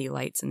above the city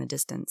lights in the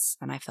distance,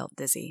 and I felt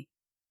dizzy.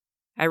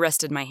 I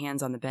rested my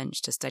hands on the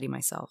bench to steady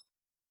myself.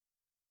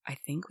 I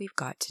think we've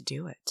got to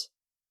do it.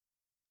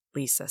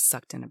 Lisa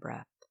sucked in a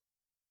breath.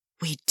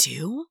 We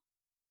do?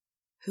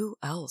 Who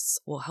else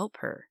will help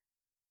her?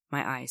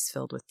 My eyes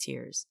filled with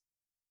tears.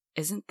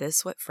 Isn't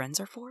this what friends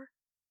are for?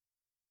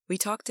 We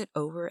talked it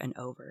over and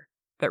over,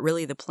 but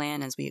really the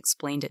plan as we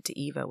explained it to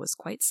Eva was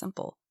quite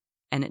simple,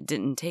 and it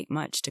didn't take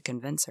much to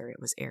convince her it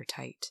was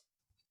airtight.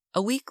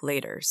 A week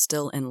later,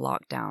 still in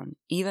lockdown,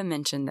 Eva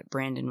mentioned that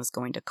Brandon was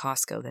going to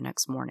Costco the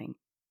next morning.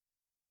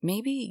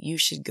 Maybe you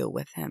should go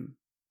with him,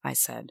 I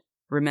said,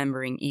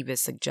 remembering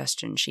Eva's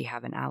suggestion she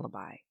have an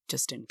alibi,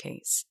 just in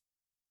case.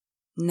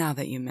 Now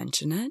that you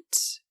mention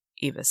it,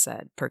 Eva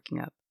said, perking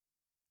up,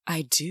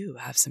 I do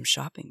have some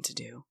shopping to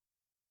do.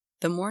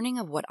 The morning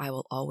of what I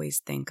will always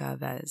think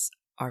of as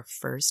our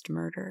first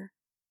murder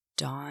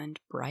dawned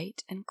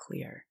bright and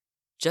clear,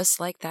 just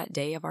like that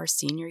day of our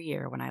senior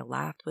year when I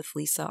laughed with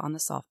Lisa on the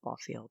softball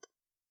field.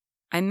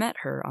 I met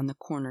her on the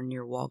corner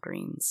near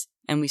Walgreens,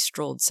 and we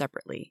strolled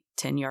separately,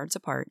 10 yards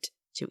apart,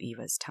 to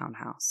Eva's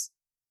townhouse.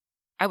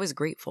 I was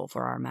grateful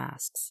for our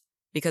masks,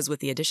 because with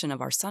the addition of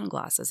our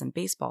sunglasses and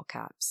baseball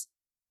caps,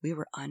 we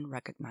were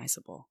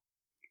unrecognizable.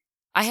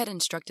 I had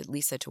instructed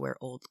Lisa to wear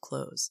old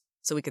clothes,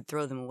 so we could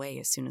throw them away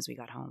as soon as we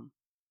got home.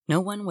 No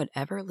one would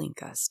ever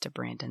link us to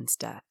Brandon's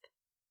death.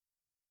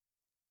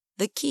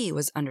 The key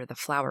was under the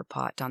flower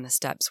pot on the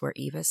steps where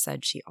Eva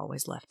said she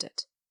always left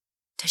it.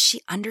 Does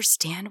she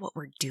understand what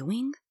we're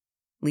doing?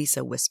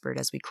 Lisa whispered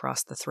as we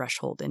crossed the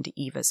threshold into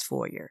Eva's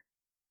foyer.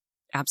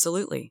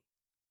 Absolutely,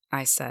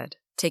 I said,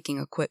 taking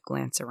a quick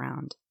glance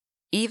around.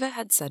 Eva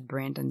had said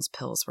Brandon's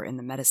pills were in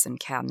the medicine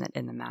cabinet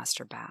in the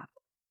master bath.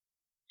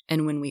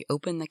 And when we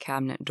opened the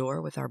cabinet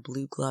door with our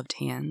blue-gloved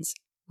hands,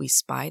 we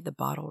spied the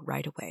bottle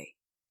right away,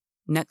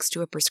 next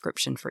to a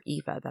prescription for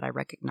Eva that I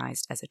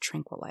recognized as a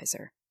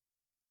tranquilizer.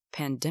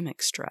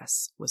 Pandemic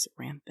stress was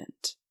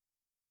rampant.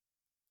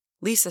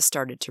 Lisa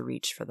started to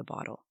reach for the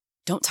bottle.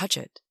 Don't touch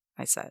it,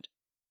 I said,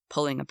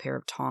 pulling a pair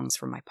of tongs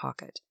from my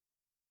pocket.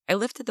 I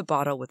lifted the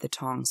bottle with the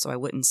tongs so I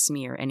wouldn't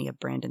smear any of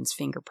Brandon's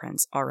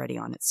fingerprints already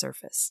on its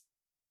surface.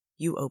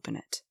 You open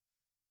it.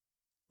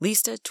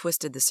 Lisa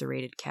twisted the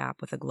serrated cap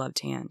with a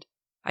gloved hand.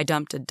 I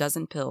dumped a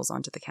dozen pills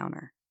onto the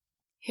counter.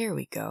 Here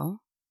we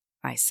go,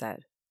 I said.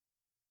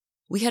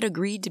 We had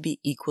agreed to be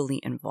equally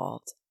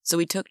involved, so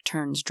we took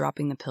turns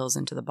dropping the pills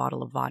into the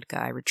bottle of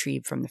vodka I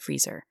retrieved from the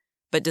freezer.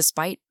 But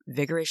despite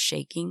vigorous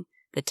shaking,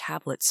 the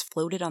tablets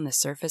floated on the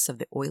surface of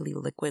the oily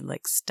liquid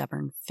like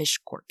stubborn fish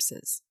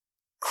corpses.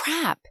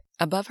 Crap!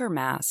 Above her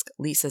mask,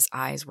 Lisa's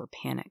eyes were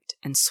panicked,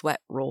 and sweat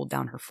rolled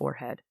down her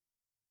forehead.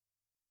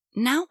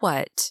 Now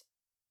what?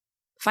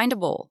 Find a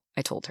bowl,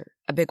 I told her,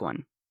 a big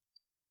one.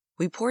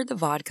 We poured the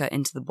vodka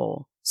into the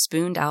bowl,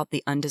 spooned out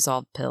the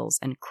undissolved pills,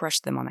 and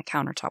crushed them on the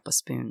countertop with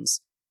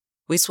spoons.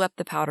 We swept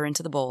the powder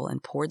into the bowl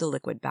and poured the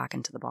liquid back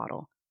into the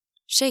bottle.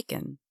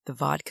 Shaken, the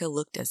vodka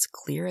looked as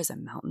clear as a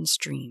mountain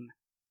stream.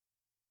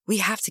 We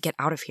have to get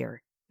out of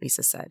here,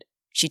 Lisa said.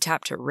 She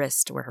tapped her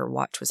wrist where her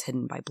watch was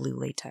hidden by blue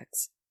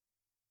latex.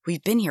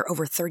 We've been here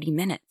over 30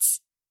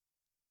 minutes.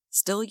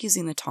 Still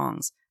using the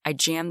tongs, I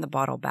jammed the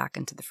bottle back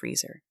into the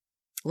freezer.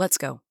 Let's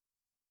go.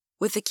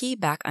 With the key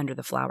back under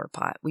the flower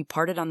pot, we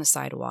parted on the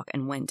sidewalk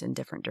and went in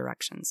different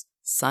directions,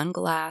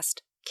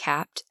 sunglassed,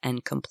 capped,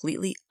 and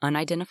completely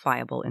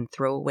unidentifiable in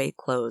throwaway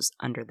clothes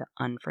under the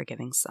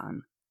unforgiving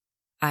sun.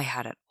 I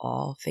had it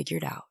all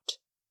figured out.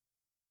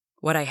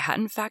 What I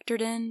hadn't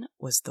factored in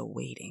was the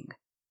waiting.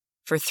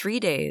 For 3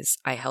 days,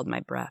 I held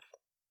my breath,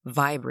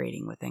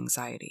 vibrating with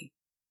anxiety.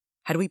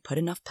 Had we put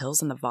enough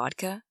pills in the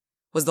vodka?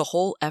 Was the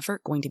whole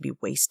effort going to be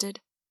wasted?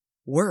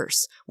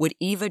 Worse, would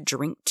Eva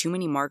drink too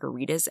many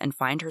margaritas and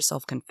find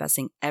herself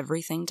confessing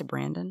everything to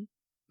Brandon?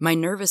 My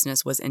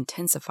nervousness was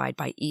intensified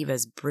by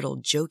Eva's brittle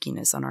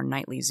jokiness on our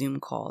nightly Zoom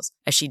calls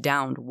as she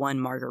downed one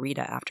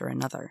margarita after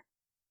another.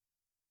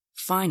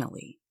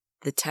 Finally,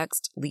 the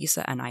text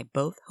Lisa and I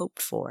both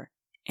hoped for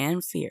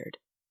and feared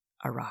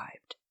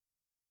arrived.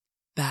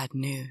 Bad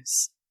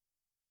news.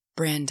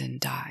 Brandon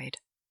died.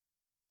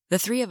 The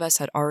three of us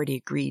had already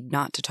agreed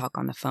not to talk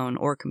on the phone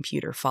or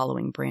computer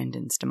following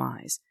Brandon's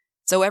demise,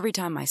 so every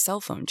time my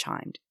cell phone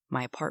chimed,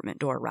 my apartment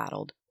door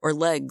rattled, or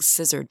legs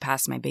scissored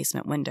past my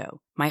basement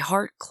window, my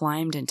heart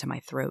climbed into my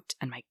throat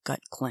and my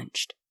gut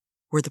clenched.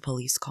 Were the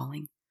police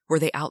calling? Were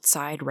they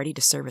outside ready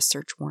to serve a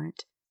search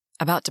warrant?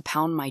 About to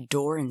pound my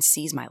door and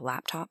seize my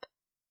laptop?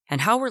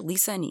 And how were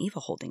Lisa and Eva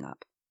holding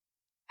up?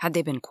 Had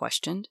they been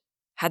questioned?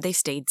 Had they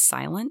stayed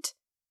silent?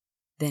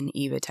 Then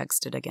Eva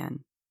texted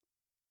again.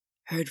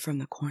 Heard from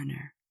the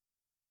coroner.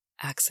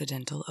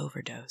 Accidental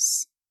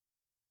overdose.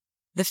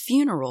 The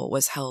funeral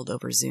was held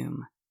over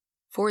Zoom.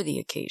 For the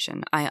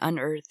occasion, I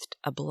unearthed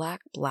a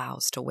black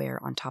blouse to wear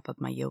on top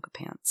of my yoga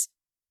pants.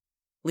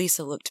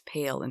 Lisa looked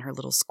pale in her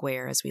little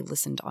square as we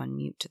listened on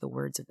mute to the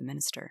words of the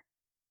minister,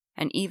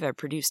 and Eva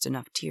produced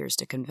enough tears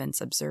to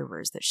convince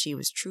observers that she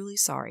was truly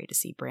sorry to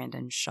see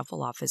Brandon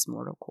shuffle off his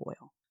mortal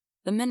coil.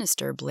 The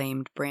minister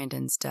blamed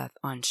Brandon's death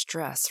on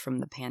stress from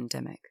the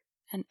pandemic,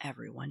 and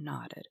everyone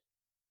nodded.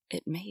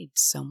 It made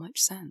so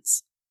much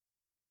sense.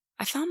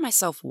 I found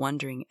myself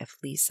wondering if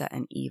Lisa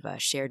and Eva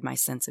shared my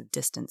sense of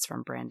distance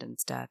from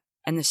Brandon's death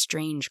and the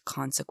strange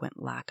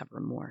consequent lack of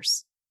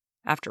remorse.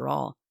 After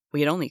all,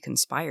 we had only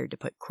conspired to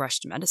put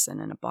crushed medicine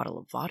in a bottle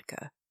of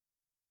vodka.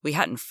 We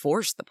hadn't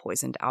forced the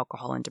poisoned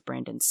alcohol into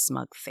Brandon's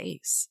smug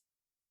face.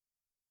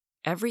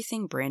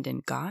 Everything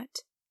Brandon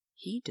got,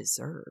 he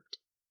deserved.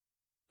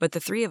 But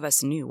the three of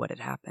us knew what had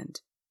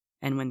happened,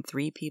 and when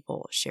three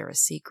people share a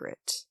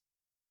secret...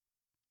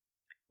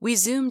 We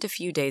Zoomed a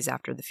few days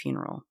after the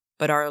funeral,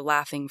 but our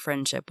laughing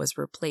friendship was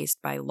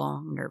replaced by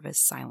long, nervous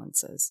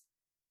silences.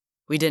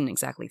 We didn't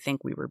exactly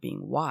think we were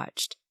being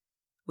watched.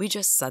 We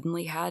just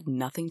suddenly had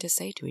nothing to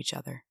say to each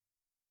other.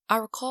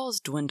 Our calls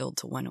dwindled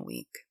to one a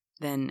week,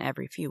 then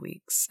every few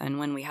weeks, and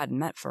when we hadn't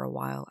met for a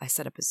while, I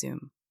set up a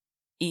Zoom.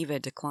 Eva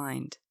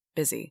declined,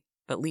 busy,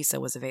 but Lisa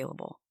was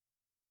available.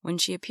 When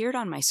she appeared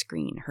on my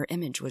screen, her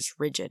image was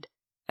rigid,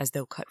 as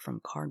though cut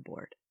from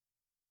cardboard.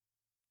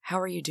 How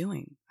are you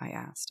doing? I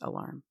asked,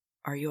 alarmed.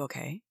 Are you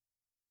okay?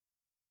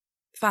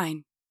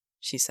 Fine,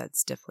 she said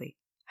stiffly.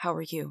 How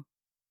are you?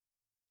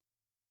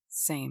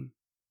 Same.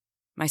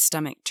 My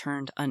stomach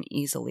turned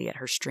uneasily at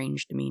her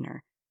strange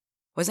demeanor.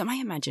 Was it my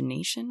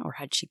imagination, or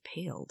had she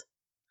paled?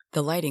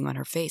 The lighting on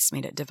her face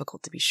made it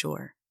difficult to be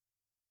sure.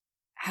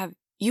 Have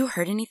you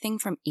heard anything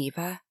from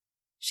Eva?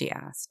 She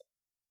asked.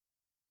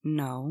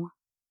 No.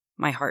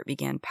 My heart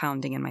began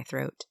pounding in my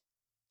throat.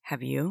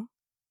 Have you?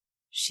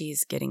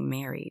 She's getting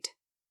married.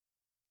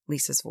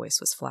 Lisa's voice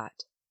was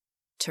flat.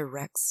 To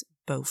Rex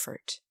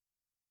Beaufort.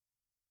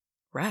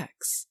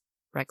 Rex?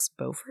 Rex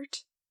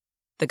Beaufort?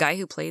 The guy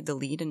who played the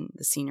lead in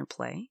the senior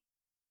play?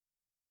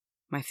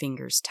 My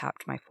fingers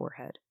tapped my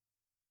forehead.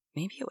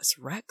 Maybe it was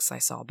Rex I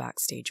saw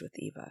backstage with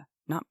Eva,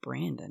 not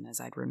Brandon as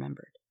I'd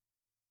remembered.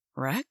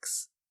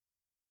 Rex?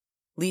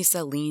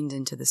 Lisa leaned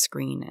into the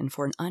screen, and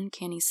for an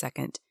uncanny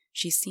second,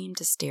 she seemed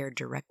to stare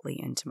directly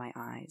into my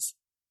eyes.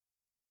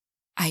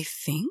 I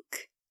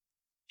think,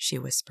 she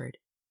whispered,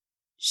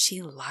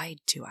 she lied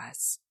to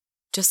us,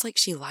 just like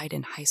she lied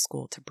in high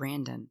school to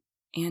Brandon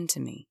and to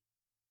me.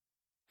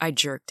 I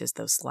jerked as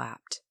though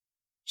slapped.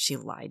 She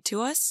lied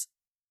to us?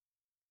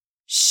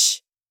 Shh!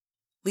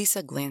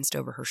 Lisa glanced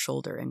over her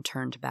shoulder and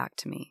turned back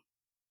to me.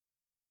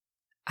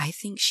 I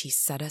think she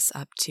set us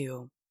up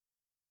to,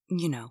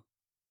 you know.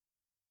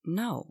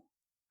 No,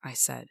 I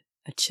said.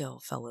 A chill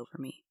fell over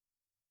me.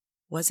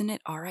 Wasn't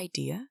it our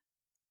idea?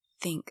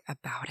 Think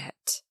about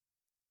it.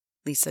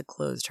 Lisa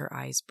closed her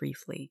eyes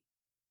briefly.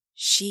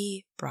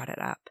 She brought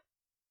it up.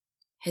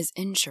 His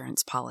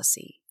insurance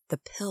policy, the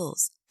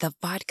pills, the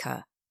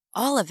vodka,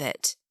 all of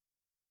it.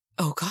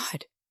 Oh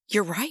God,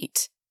 you're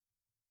right.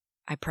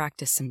 I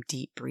practiced some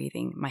deep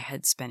breathing, my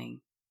head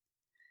spinning.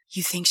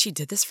 You think she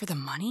did this for the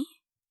money?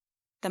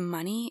 The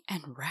money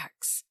and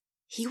Rex.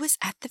 He was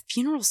at the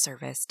funeral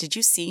service. Did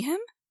you see him?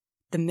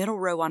 The middle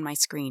row on my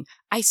screen.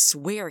 I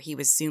swear he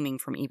was zooming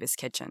from Eva's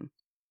kitchen.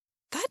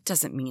 That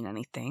doesn't mean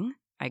anything,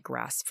 I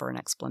grasped for an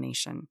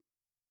explanation.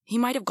 He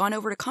might have gone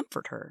over to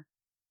comfort her.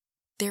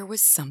 There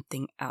was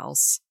something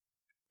else.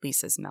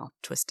 Lisa's mouth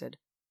twisted.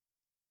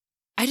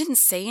 I didn't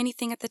say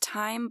anything at the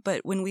time,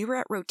 but when we were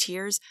at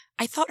Rotier's,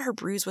 I thought her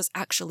bruise was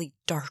actually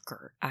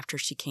darker after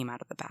she came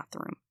out of the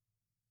bathroom.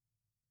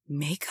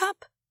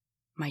 Makeup?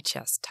 My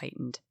chest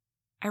tightened.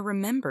 I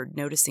remembered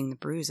noticing the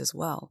bruise as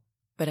well,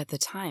 but at the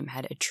time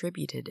had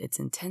attributed its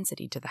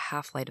intensity to the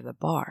half-light of the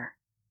bar.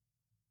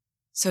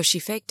 So she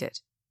faked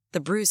it. The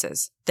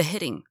bruises, the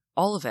hitting,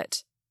 all of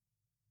it.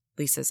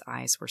 Lisa's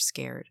eyes were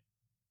scared.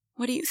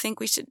 What do you think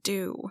we should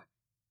do?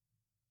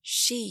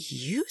 She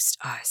used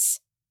us.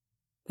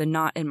 The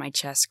knot in my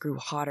chest grew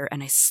hotter,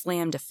 and I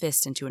slammed a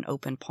fist into an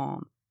open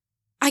palm.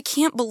 I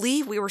can't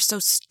believe we were so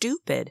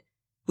stupid.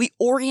 We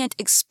Orient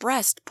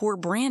Expressed poor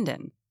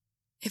Brandon.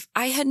 If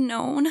I had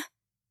known,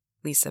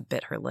 Lisa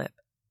bit her lip.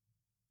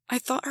 I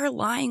thought her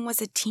lying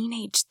was a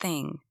teenage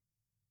thing.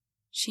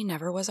 She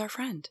never was our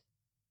friend,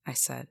 I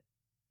said.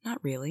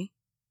 Not really.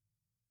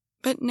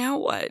 But now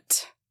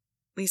what?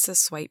 Lisa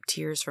swiped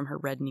tears from her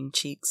reddening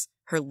cheeks,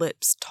 her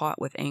lips taut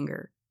with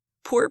anger.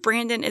 Poor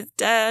Brandon is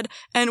dead,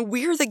 and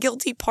we're the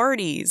guilty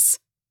parties.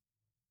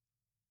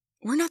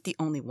 We're not the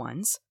only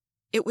ones.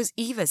 It was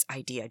Eva's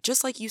idea,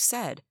 just like you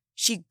said.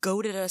 She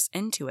goaded us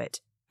into it.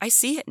 I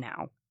see it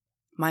now.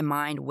 My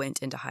mind went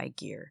into high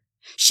gear.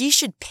 She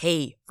should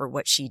pay for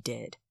what she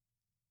did.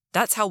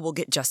 That's how we'll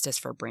get justice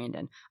for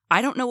Brandon.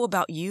 I don't know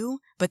about you,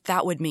 but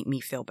that would make me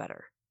feel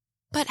better.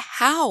 But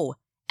how?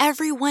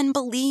 Everyone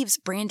believes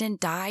Brandon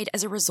died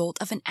as a result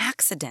of an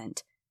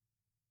accident.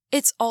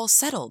 It's all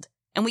settled,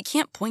 and we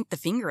can't point the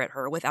finger at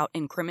her without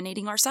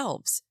incriminating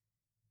ourselves.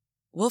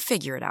 We'll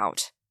figure it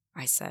out,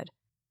 I said.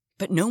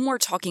 But no more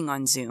talking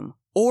on Zoom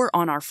or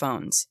on our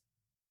phones.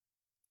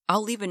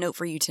 I'll leave a note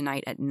for you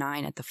tonight at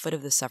 9 at the foot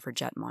of the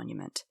Suffragette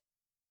Monument.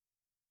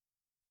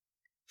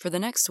 For the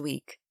next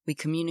week, we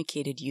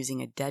communicated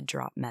using a dead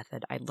drop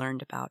method I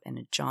learned about in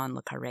a John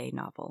le Carré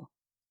novel,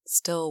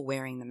 still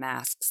wearing the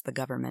masks the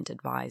government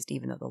advised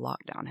even though the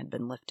lockdown had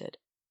been lifted.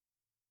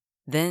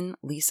 Then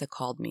Lisa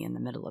called me in the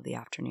middle of the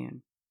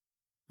afternoon.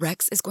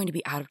 Rex is going to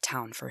be out of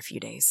town for a few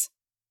days,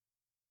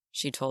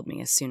 she told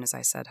me as soon as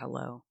I said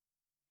hello.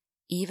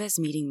 Eva's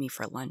meeting me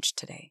for lunch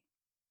today.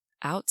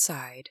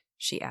 Outside,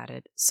 she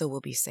added, so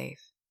we'll be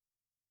safe.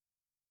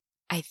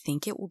 I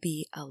think it will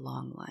be a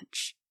long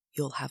lunch.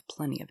 You'll have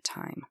plenty of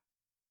time.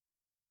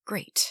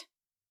 Great.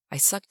 I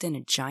sucked in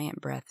a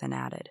giant breath and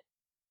added,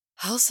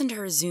 I'll send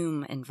her a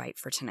Zoom invite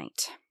for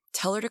tonight.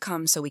 Tell her to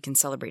come so we can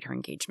celebrate her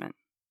engagement.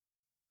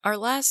 Our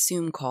last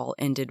Zoom call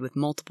ended with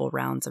multiple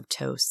rounds of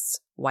toasts,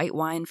 white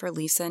wine for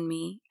Lisa and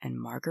me, and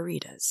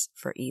margaritas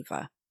for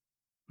Eva.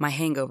 My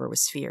hangover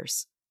was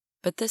fierce,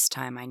 but this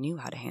time I knew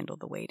how to handle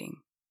the waiting,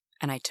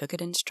 and I took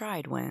it in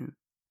stride when,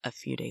 a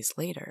few days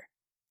later,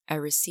 I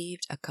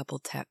received a couple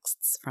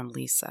texts from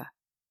Lisa.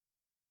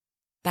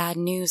 Bad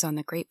news on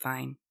the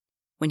grapevine.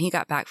 When he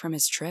got back from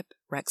his trip,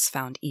 Rex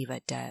found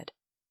Eva dead.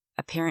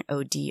 Apparent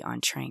OD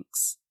on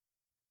tranks.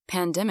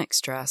 Pandemic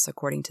stress,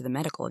 according to the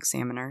medical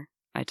examiner,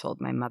 I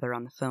told my mother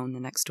on the phone the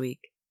next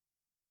week.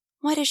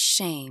 What a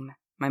shame,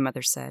 my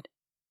mother said.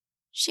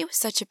 She was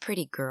such a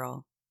pretty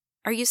girl.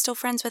 Are you still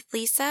friends with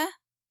Lisa?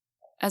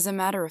 As a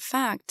matter of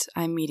fact,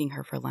 I'm meeting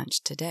her for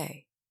lunch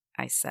today,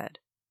 I said.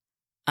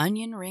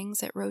 Onion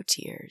rings at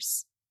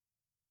Rotier's.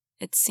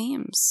 It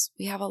seems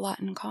we have a lot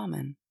in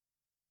common.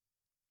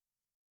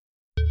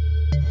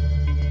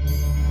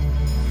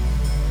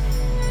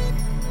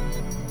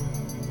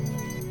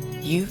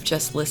 You've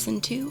just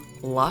listened to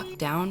Locked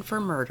Down for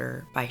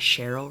Murder by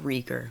Cheryl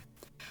Rieger.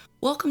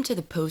 Welcome to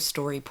the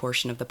post-story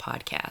portion of the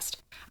podcast.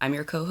 I'm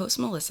your co-host,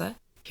 Melissa,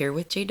 here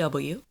with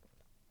JW.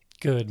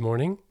 Good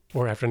morning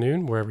or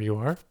afternoon, wherever you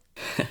are.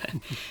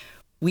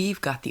 We've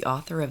got the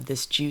author of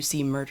this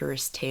juicy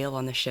murderous tale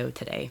on the show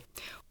today.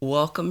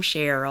 Welcome,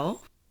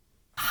 Cheryl.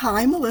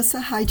 Hi,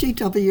 Melissa. Hi,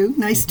 JW.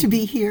 Nice to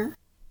be here.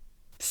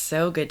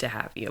 So good to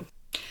have you.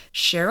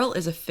 Cheryl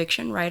is a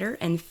fiction writer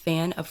and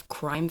fan of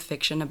crime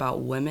fiction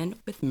about women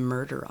with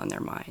murder on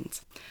their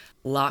minds.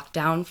 Locked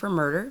Down for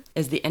Murder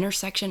is the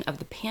intersection of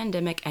the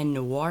pandemic and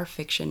noir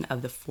fiction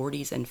of the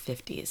 40s and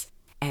 50s,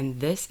 and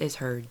this is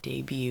her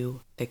debut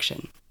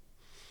fiction.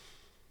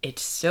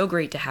 It's so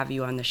great to have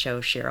you on the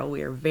show, Cheryl.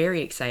 We are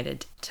very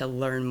excited to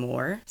learn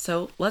more,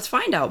 so let's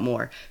find out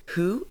more.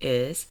 Who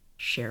is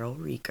Cheryl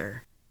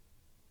Rieger?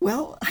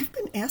 Well, I've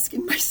been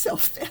asking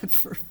myself that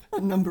for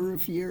a number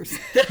of years.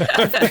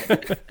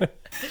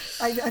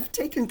 I've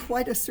taken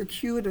quite a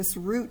circuitous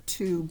route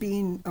to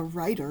being a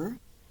writer,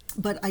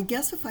 but I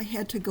guess if I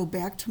had to go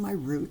back to my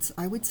roots,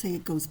 I would say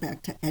it goes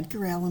back to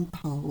Edgar Allan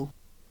Poe,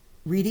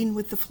 reading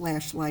with the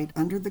flashlight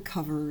under the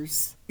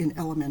covers in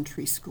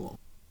elementary school.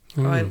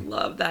 Oh, I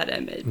love that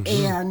image.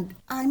 And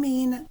I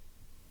mean,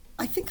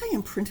 I think I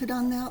imprinted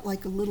on that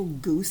like a little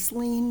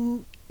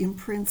gooseling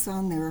imprints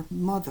on their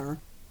mother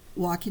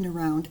walking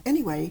around.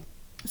 Anyway,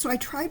 so I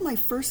tried my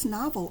first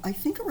novel, I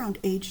think around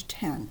age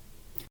 10,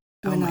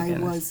 when I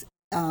was,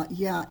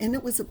 and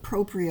it was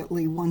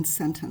appropriately one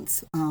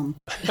sentence.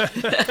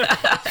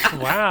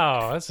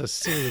 Wow, that's a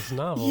serious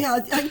novel. Yeah,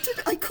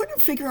 I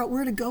couldn't figure out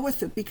where to go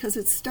with it because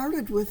it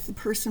started with the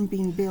person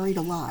being buried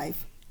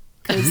alive.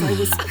 Because I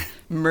was...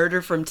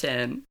 Murder from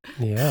 10.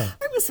 Yeah.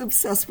 I was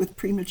obsessed with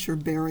premature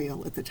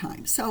burial at the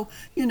time. So,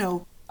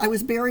 I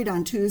was buried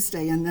on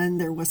Tuesday, and then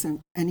there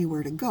wasn't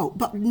anywhere to go.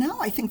 But now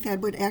I think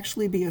that would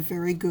actually be a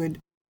very good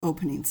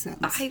opening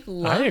sentence. I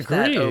love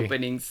that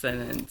opening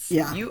sentence.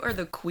 Yeah. You are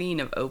the queen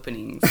of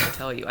openings, I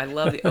tell you. I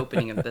love the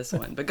opening of this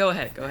one. But go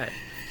ahead.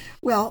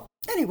 Well,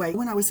 anyway,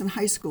 when I was in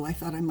high school, I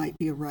thought I might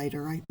be a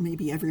writer.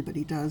 Maybe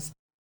everybody does.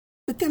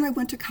 But then I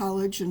went to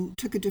college and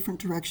took a different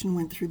direction,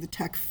 went through the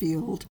tech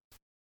field,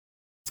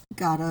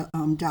 got a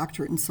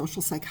doctorate in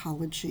social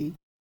psychology,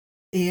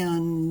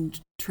 and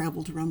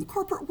traveled around the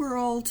corporate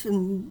world.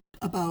 And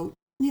about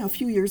a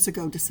few years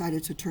ago,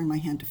 decided to turn my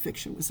hand to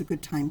fiction. It was a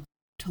good time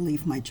to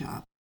leave my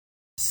job.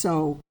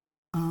 So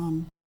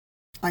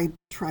I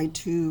tried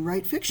to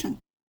write fiction,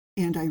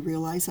 and I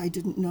realized I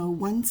didn't know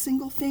one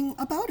single thing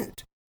about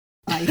it.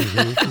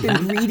 I've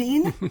been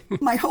reading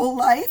my whole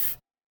life,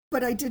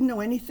 but I didn't know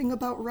anything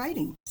about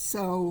writing.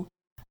 So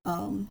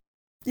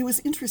it was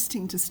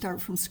interesting to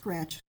start from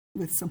scratch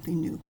with something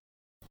new.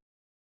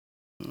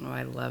 Oh,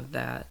 I love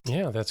that.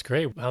 Yeah, that's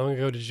great. How long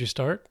ago did you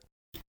start?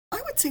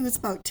 I would say it was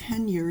about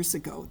 10 years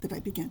ago that I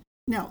began.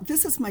 Now,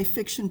 this is my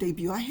fiction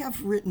debut. I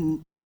have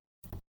written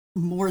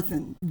more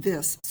than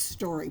this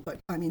story, but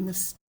I mean,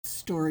 this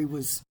story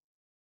was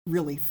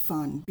really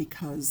fun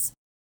because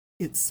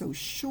it's so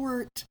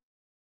short,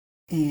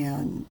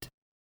 and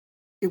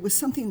it was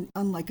something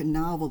unlike a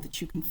novel that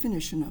you can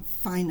finish in a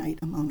finite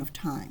amount of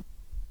time.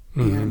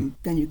 Mm-hmm. And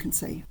then you can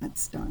say,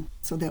 it's done.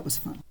 So that was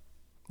fun.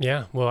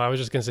 Yeah, well, I was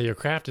just going to say your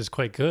craft is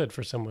quite good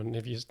for someone.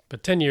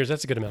 But 10 years,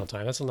 that's a good amount of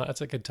time. That's a lot.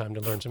 That's a good time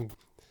to learn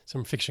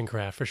some fiction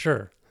craft for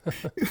sure.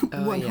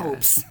 One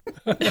hopes.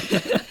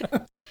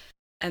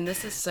 And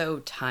this is so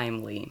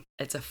timely.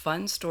 It's a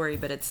fun story,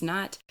 but it's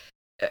not.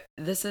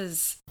 This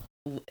is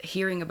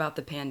hearing about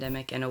the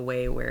pandemic in a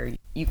way where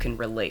you can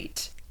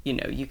relate.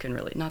 You can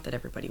relate. Not that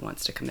everybody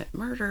wants to commit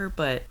murder,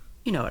 but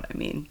you know what I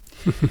mean.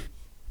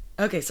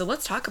 Okay, so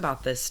let's talk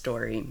about this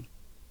story.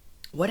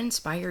 What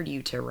inspired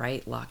you to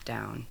write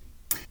Lockdown?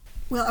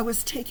 Well, I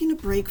was taking a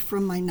break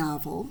from my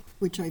novel,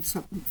 which I've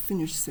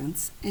finished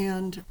since,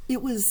 and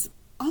it was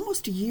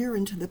almost a year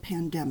into the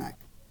pandemic.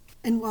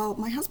 And while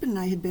my husband and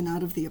I had been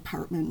out of the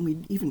apartment, and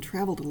we'd even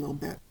traveled a little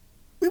bit,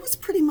 it was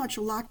pretty much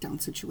a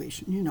lockdown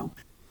situation,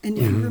 And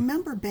if you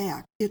remember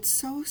back, it's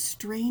so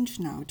strange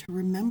now to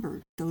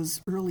remember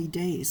those early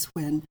days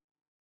when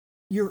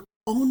your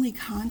only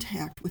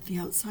contact with the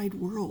outside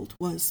world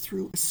was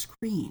through a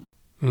screen.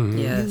 Mm-hmm.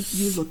 Yes.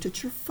 You looked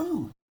at your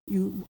phone.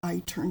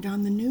 I turned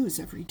on the news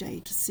every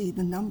day to see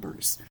the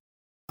numbers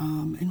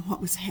and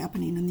what was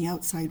happening in the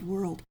outside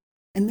world.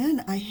 And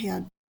then I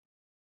had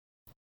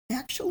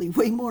actually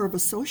way more of a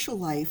social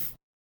life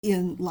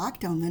in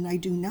lockdown than I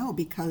do now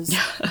because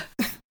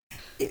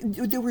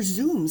there were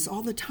Zooms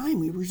all the time.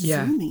 We were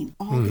Zooming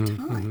all the time.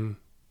 Mm-hmm.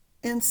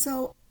 And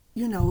so,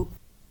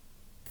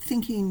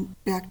 thinking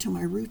back to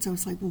my roots, I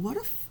was like, well, what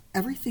if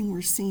everything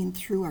we're seeing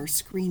through our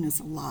screen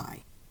is a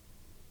lie?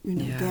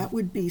 That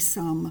would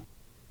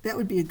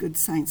be a good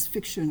science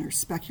fiction or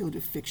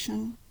speculative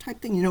fiction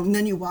type thing, and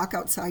then you walk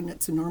outside and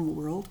it's a normal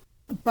world.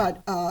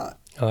 But I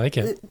like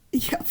it.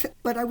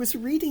 But I was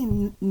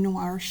reading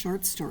noir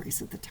short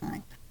stories at the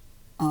time,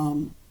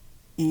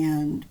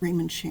 and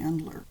Raymond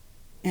Chandler,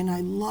 and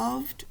I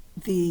loved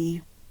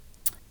the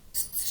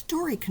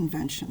story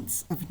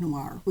conventions of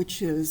noir,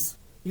 which is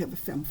you have a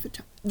femme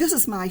fatale. This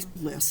is my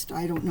list.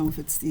 I don't know if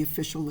it's the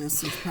official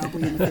list. There's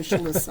probably an official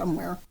list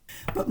somewhere.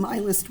 But my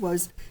list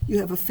was you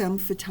have a femme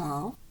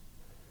fatale,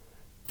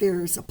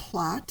 there's a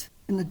plot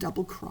and a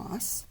double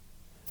cross,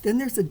 then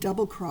there's a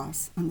double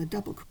cross on the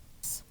double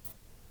cross.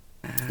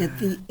 At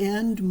the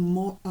end,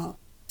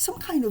 some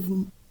kind of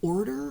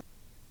order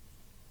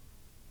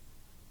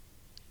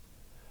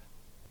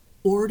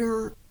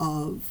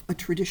of a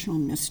traditional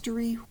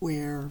mystery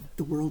where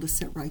the world is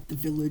set right, the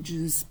village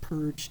is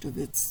purged of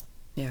its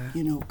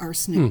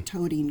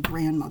arsenic-toting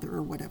grandmother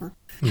or whatever.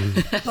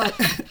 But,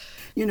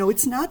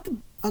 it's not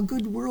a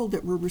good world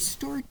that we're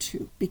restored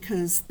to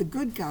because the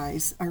good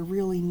guys are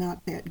really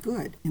not that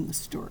good in the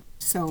story.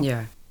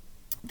 So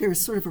there's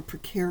sort of a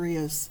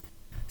precarious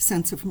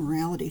sense of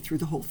morality through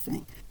the whole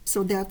thing.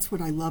 So that's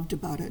what I loved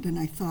about it. And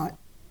I thought,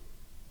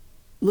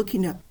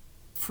 looking at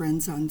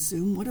friends on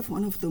Zoom, what if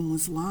one of them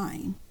was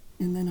lying?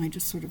 And then I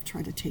just sort of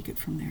try to take it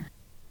from there.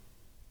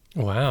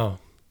 Wow.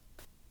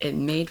 It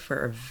made for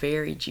a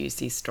very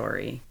juicy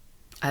story.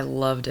 I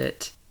loved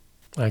it.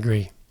 I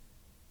agree.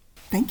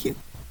 Thank you.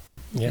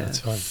 Yeah, it's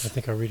fun. I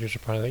think our readers are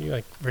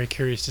probably very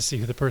curious to see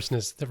who the person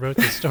is that wrote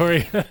this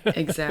story.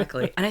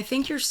 Exactly. And I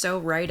think you're so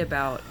right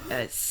about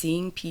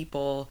seeing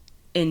people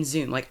in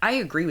Zoom. I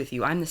agree with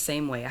you. I'm the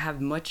same way. I have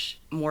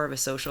much more of a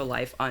social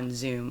life on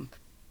Zoom.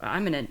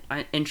 I'm an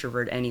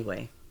introvert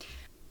anyway.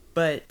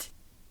 But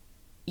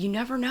you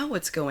never know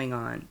what's going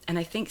on. And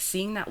I think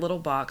seeing that little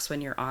box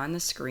when you're on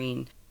the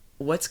screen,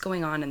 what's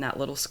going on in that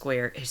little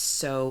square is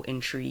so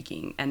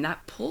intriguing. And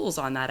that pulls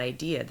on that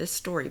idea. This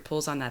story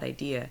pulls on that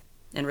idea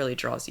and really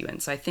draws you in.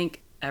 So I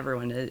think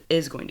everyone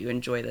is going to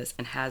enjoy this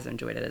and has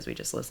enjoyed it as we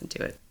just listened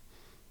to it.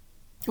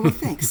 Well,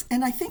 thanks.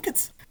 And I think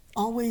it's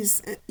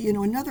always,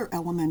 another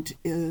element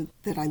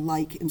that I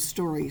like in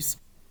stories,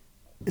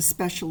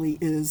 especially,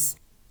 is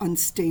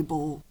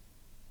unstable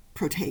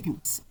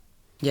protagonists.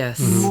 Yes.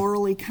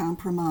 Morally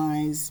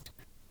compromised.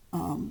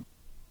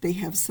 They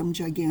have some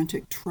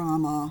gigantic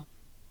trauma,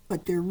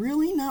 but they're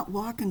really not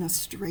walking a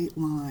straight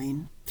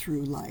line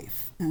through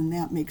life. And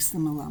that makes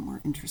them a lot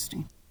more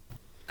interesting.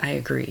 I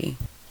agree.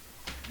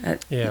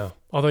 Yeah.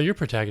 Although your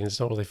protagonists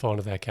don't really fall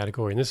into that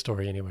category in this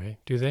story anyway,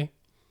 do they?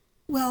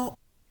 Well,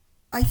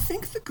 I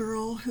think the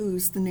girl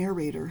who's the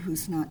narrator,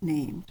 who's not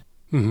named,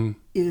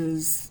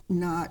 is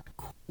not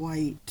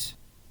quite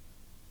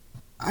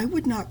I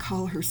would not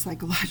call her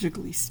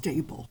psychologically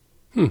stable.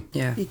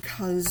 Yeah.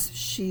 Because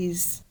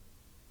she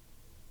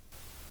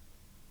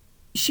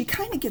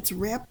kind of gets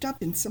wrapped up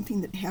in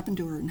something that happened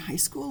to her in high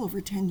school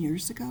over 10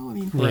 years ago. I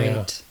mean,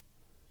 Right.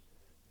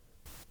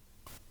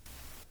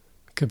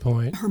 Good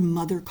point. her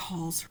mother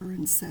calls her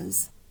and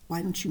says,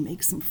 "Why don't you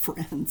make some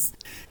friends?"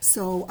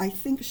 So I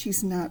think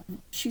she's not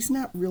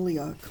really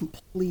a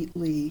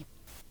completely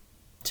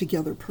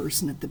together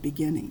person at the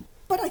beginning.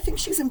 But I think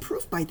she's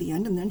improved by the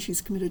end, and then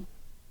she's committed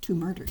 2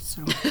 murders.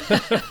 So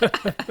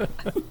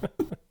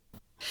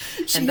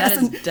And that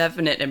is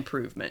definite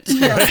improvement.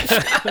 Yes.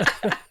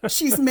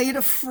 She's made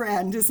a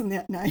friend. Isn't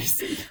that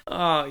nice?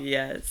 Oh,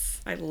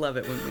 yes. I love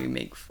it when we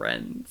make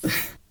friends.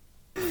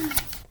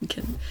 We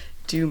can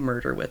do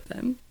murder with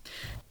them.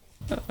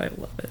 Oh, I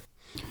love it.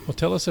 Well,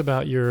 tell us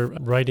about your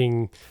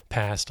writing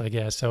past, I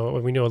guess. So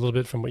we know a little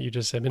bit from what you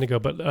just said a minute ago,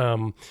 but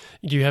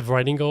do you have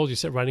writing goals? You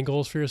set writing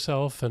goals for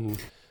yourself,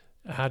 and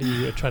how do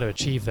you try to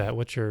achieve that?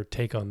 What's your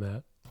take on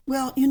that?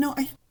 Well,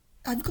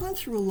 I've gone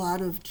through a lot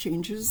of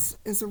changes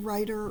as a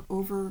writer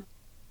over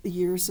the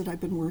years that I've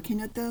been working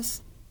at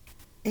this.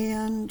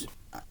 And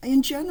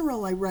in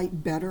general, I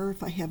write better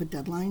if I have a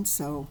deadline.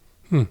 So,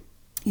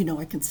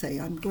 I can say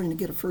I'm going to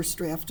get a first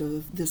draft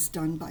of this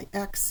done by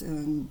X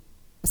and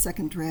a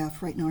second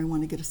draft. Right now, I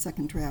want to get a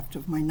second draft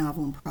of my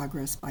novel in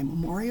progress by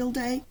Memorial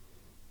Day.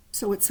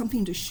 So it's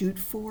something to shoot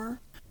for.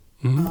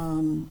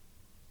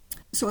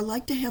 So I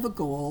like to have a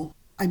goal.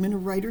 I'm in a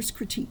writer's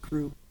critique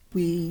group.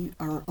 We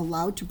are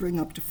allowed to bring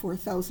up to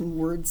 4,000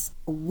 words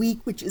a week,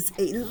 which is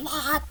a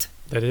lot.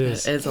 That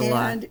is. It is a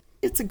lot. And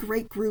it's a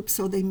great group,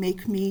 so they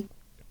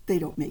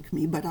don't make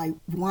me, but I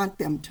want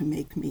them to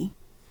make me.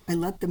 I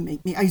let them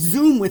make me. I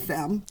Zoom with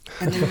them,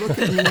 and they look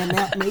at me, and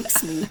that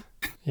makes me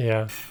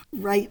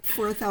write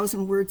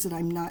 4,000 words that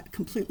I'm not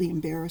completely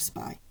embarrassed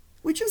by,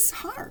 which is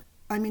hard.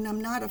 I mean, I'm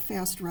not a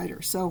fast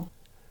writer, so,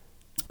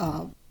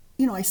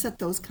 I set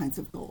those kinds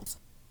of goals.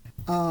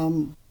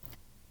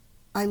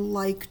 I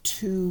like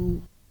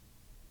to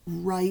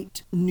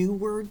write new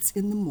words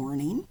in the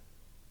morning.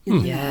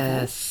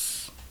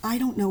 Yes. I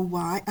don't know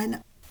why.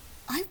 And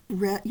I've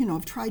read,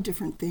 I've tried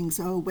different things.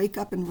 Oh, wake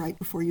up and write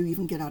before you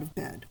even get out of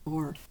bed.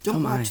 Or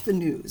don't watch the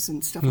news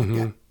and stuff like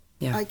that.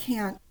 Yeah.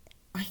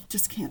 I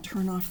just can't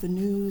turn off the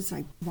news.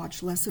 I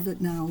watch less of it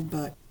now,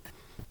 but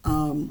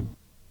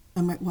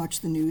I might watch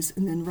the news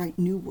and then write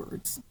new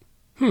words.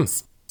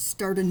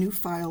 Start a new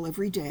file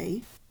every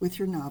day with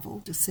your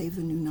novel. Just save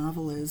the new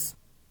novel as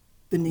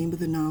the name of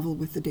the novel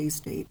with the day's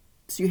date.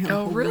 So you have a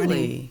whole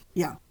running,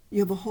 you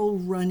have a whole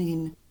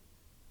running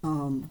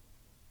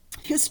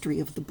history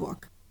of the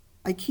book.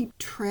 I keep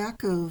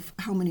track of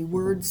how many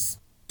words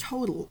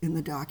total in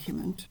the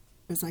document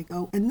as I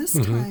go. And this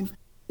time,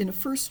 in a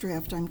first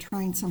draft, I'm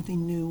trying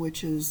something new,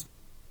 which is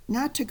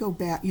not to go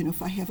back.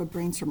 If I have a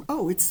brainstorm,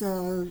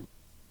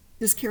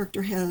 this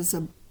character has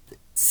a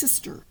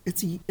sister.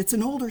 It's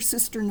an older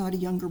sister, not a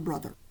younger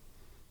brother.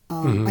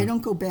 I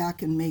don't go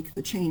back and make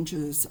the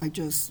changes. I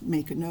just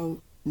make a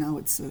note. Now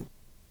it's a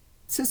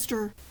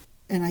sister,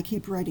 and I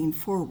keep writing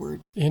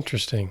forward.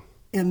 Interesting.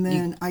 And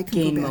then I can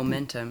gain go back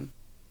momentum.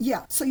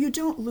 So you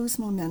don't lose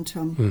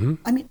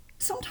momentum. I mean,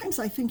 sometimes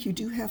I think you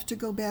do have to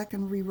go back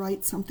and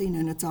rewrite something,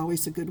 and it's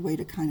always a good way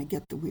to kind of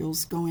get the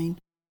wheels going,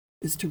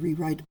 is to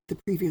rewrite the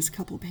previous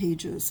couple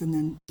pages and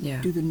then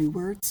do the new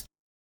words.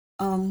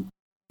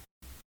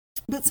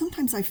 But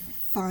sometimes I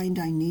find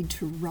I need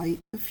to write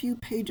a few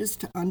pages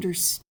to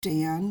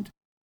understand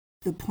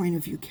the point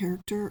of view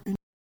character and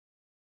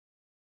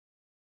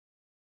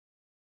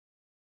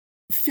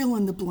fill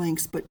in the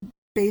blanks, but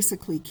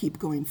basically keep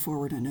going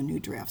forward in a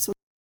new draft. So,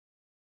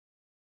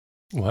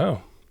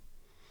 wow,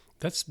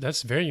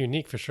 that's very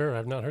unique for sure.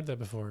 I've not heard that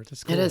before.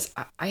 That's cool. It is.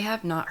 I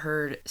have not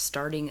heard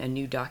starting a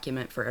new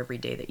document for every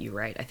day that you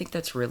write. I think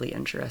that's really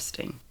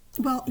interesting.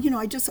 Well,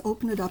 I just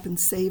open it up and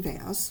save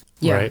as.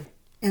 Yeah. Right.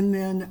 And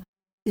then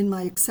in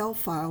my Excel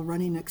file,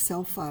 running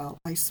Excel file,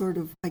 I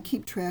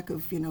keep track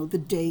of, the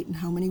date and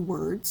how many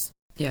words.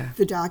 Yeah.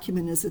 The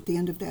document is at the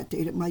end of that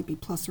date. It might be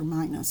plus or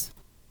minus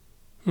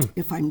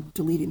if I'm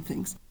deleting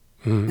things.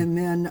 And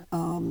then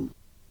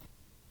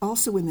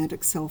also in that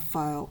Excel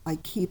file, I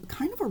keep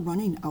kind of a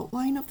running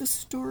outline of the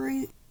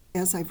story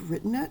as I've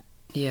written it.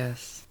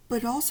 Yes.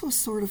 But also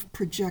sort of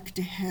project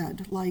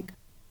ahead, like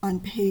I'm on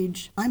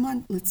page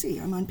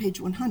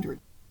 100.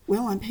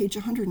 Well, on page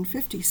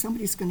 150,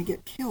 somebody's going to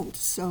get killed,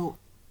 so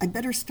I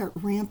better start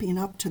ramping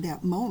up to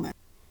that moment.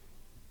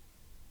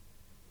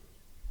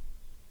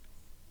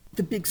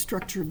 The big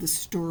structure of the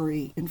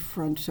story in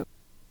front of...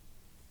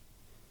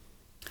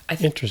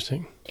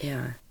 Interesting.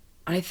 Yeah.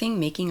 I think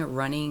making a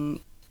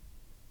running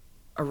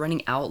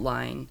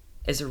outline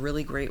is a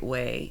really great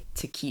way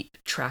to keep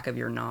track of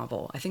your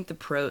novel. I think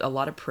a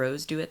lot of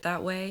pros do it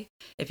that way.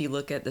 If you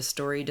look at the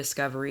story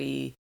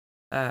discovery,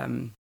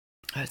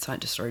 it's not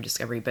just story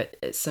discovery, but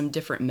it's some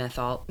different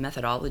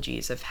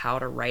methodologies of how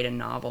to write a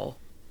novel,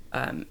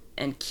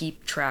 and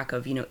keep track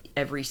of,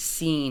 every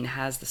scene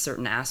has the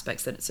certain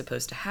aspects that it's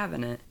supposed to have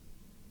in it.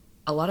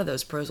 a lot of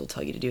those pros will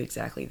tell you to do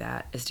exactly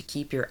that, is to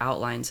keep your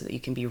outline so that you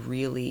can be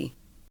really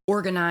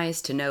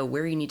organized, to know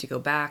where you need to go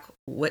back,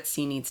 what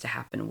scene needs to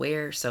happen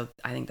where. So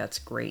I think that's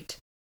great.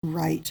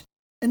 Right.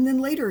 And then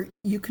later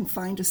you can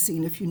find a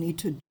scene if you need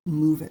to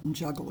move it and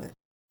juggle it.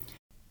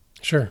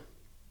 Sure.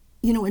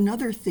 You know,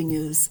 another thing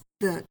is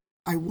that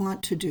I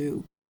want to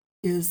do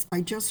is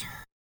I just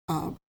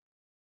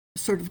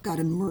sort of got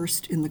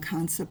immersed in the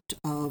concept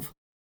of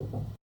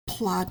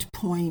plot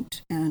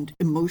point and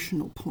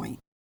emotional point.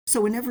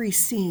 So in every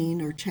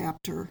scene or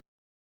chapter,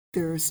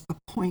 there's a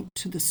point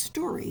to the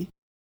story,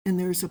 and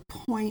there's a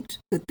point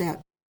that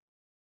that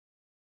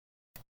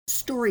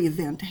story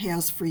event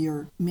has for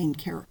your main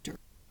character.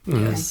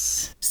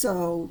 Yes.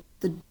 So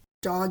the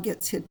dog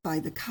gets hit by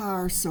the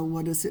car, so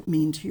what does it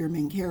mean to your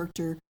main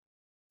character?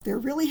 They're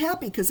really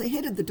happy because they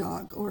hated the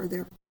dog, or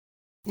they're,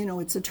 you know,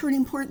 it's a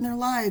turning point in their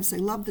lives. They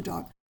love the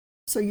dog.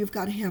 So you've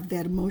got to have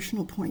that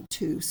emotional point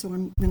too. So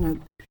I'm going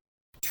to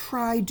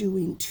try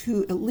doing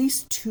at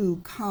least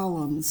two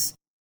columns,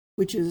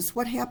 which is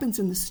what happens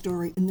in the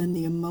story and then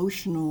the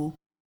emotional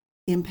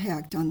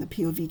impact on the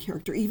POV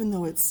character. Even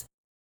though it's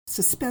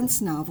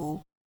suspense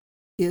novel,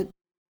 it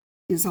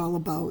is all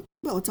about,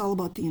 well, it's all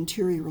about the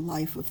interior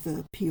life of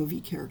the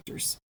POV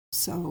characters.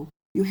 So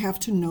you have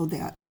to know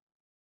that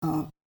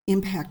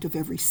impact of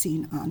every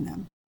scene on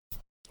them.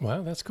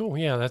 Wow, that's cool.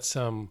 Yeah, that's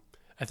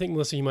I think,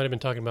 Melissa, you might have been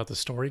talking about the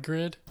story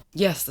grid.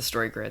 Yes, the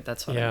story grid.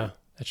 That's what I meant.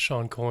 That's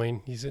Sean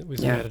Coyne. He's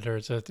an editor.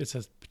 It's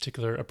a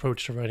particular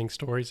approach to writing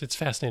stories. It's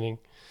fascinating.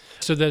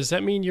 So does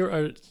that mean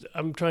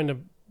I'm trying to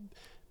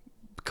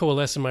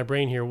coalesce in my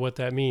brain here what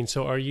that means.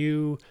 So are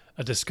you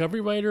a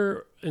discovery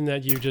writer in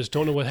that you just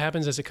don't know what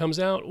happens as it comes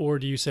out? Or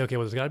do you say, okay,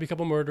 well, there's got to be a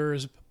couple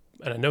murders,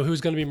 and I know who's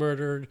going to be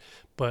murdered,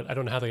 but I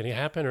don't know how they're going to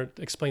happen? Or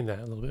explain that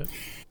a little bit.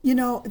 You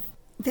know,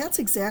 that's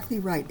exactly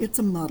right. It's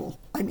a muddle.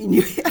 I mean,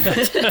 you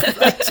have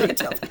to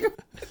tell you.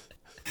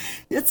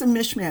 It's a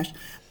mishmash.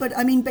 But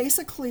I mean,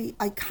 basically,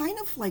 I kind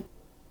of like,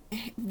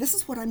 this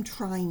is what I'm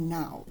trying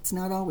now. It's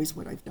not always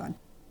what I've done.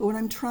 But what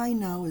I'm trying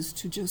now is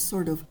to just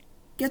sort of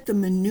get the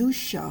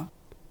minutia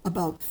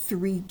about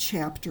 3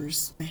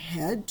 chapters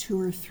ahead, 2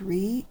 or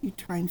 3. You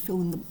try and fill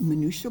in the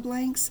minutia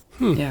blanks.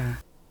 Yeah.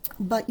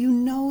 But you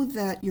know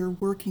that you're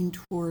working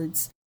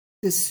towards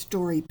this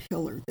story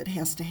pillar that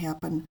has to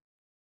happen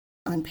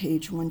on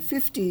page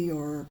 150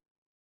 or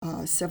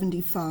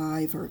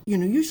 75, or, you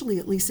know, usually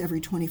at least every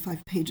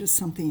 25 pages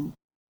something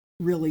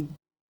really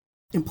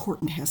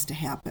important has to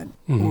happen,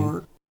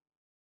 or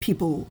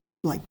people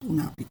will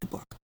not read the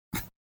book.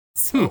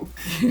 So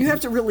you have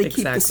to really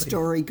keep the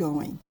story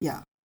going,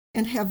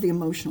 and have the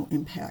emotional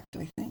impact,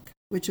 I think,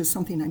 which is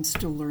something I'm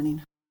still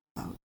learning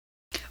about.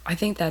 I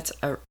think that's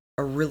a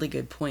really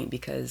good point,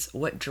 because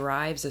what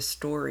drives a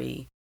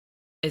story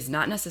is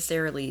not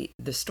necessarily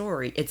the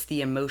story, it's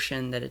the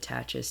emotion that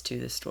attaches to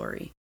the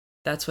story.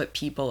 That's what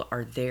people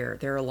are there.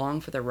 They're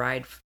along for the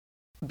ride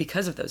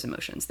because of those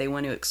emotions. They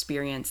want to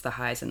experience the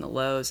highs and the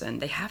lows, and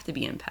they have to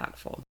be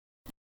impactful.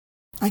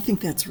 I think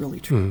that's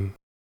really true.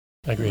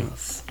 I agree.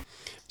 Yes.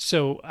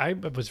 So I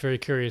was very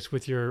curious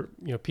with your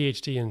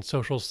PhD in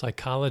social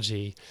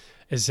psychology.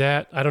 Is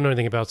that, I don't know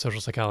anything about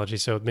social psychology,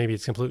 so maybe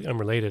it's completely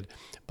unrelated,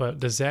 but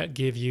does that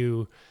give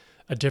you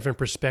a different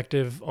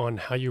perspective on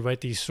how you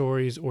write these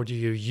stories, or do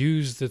you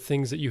use the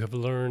things that you have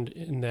learned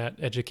in that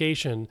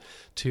education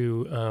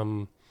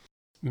to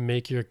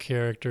make your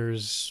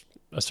characters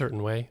a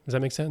certain way? Does that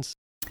make sense?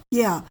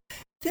 Yeah,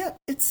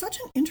 it's such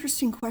an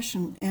interesting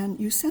question, and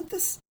you sent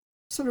this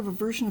sort of a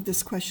version of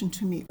this question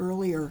to me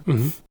earlier,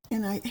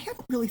 and I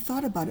hadn't really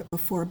thought about it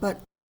before, but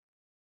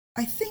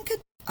I think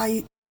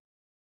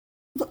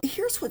look,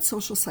 here's what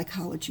social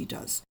psychology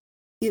does.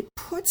 It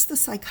puts the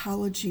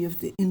psychology of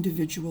the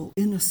individual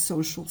in a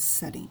social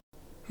setting.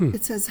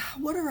 It says,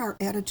 what are our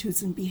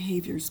attitudes and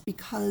behaviors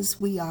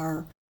because we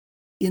are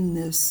in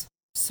this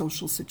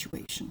social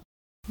situation?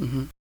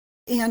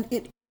 And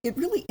it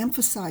really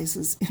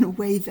emphasizes in a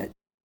way that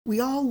we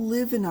all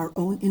live in our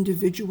own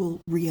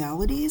individual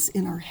realities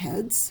in our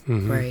heads.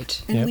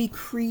 Right. And we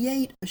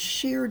create a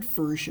shared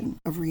version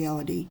of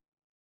reality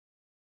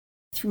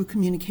through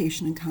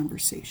communication and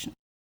conversation.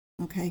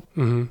 Okay?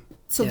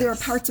 So there are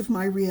parts of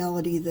my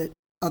reality that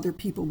other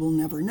people will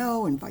never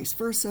know, and vice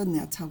versa, and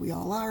that's how we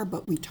all are,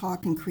 but we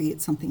talk and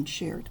create something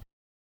shared.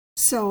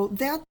 So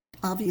that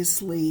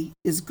obviously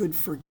is good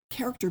for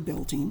character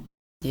building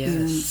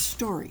in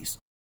stories.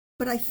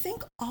 But I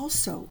think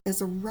also as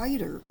a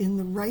writer, in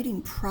the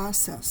writing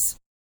process,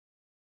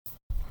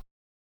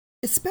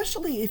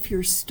 especially if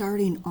you're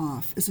starting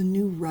off as a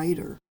new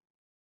writer,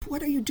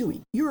 what are you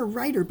doing? You're a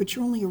writer, but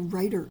you're only a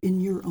writer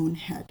in your own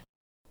head.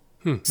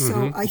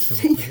 So I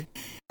think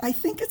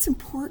it's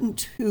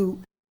important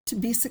to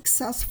be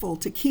successful,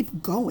 to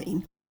keep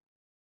going,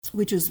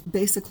 which is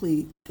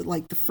basically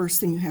like the first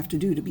thing you have to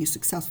do to be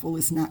successful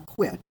is not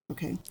quit.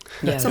 Okay.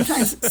 Yes.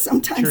 Sometimes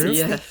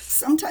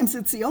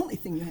it's the only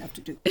thing you have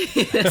to do.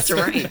 That's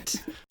right.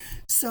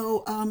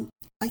 So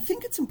I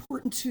think it's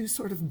important to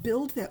sort of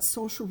build that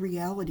social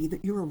reality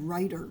that you're a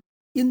writer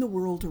in the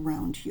world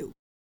around you.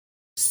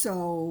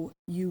 So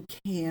you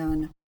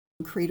can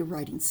create a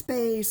writing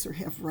space or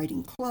have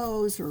writing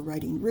clothes or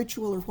writing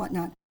ritual or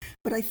whatnot.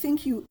 But I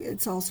think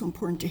it's also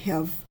important to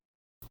have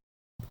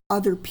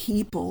other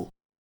people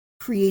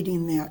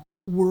creating that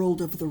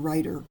world of the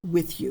writer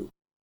with you.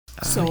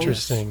 So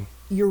Interesting.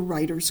 Your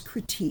writer's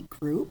critique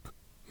group.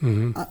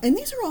 Mm-hmm. And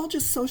these are all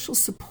just social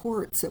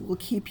supports that will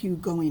keep you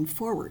going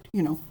forward.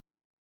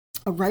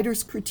 A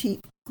writer's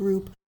critique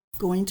group,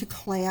 going to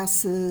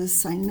classes,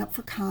 signing up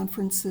for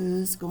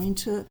conferences, going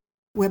to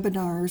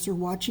webinars, or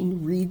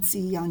watching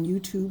Readsy on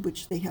YouTube,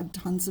 which they have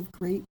tons of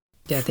great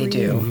they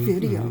do.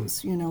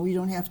 videos. You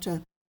don't have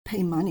to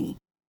pay money.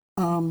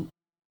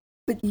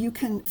 But you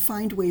can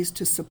find ways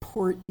to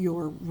support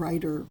your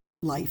writer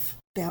life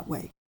that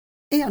way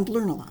and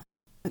learn a lot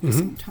at the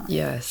same time.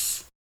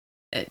 Yes.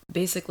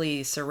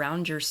 Basically,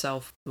 surround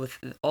yourself with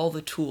all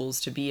the tools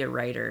to be a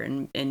writer.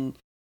 And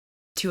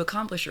to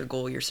accomplish your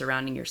goal, you're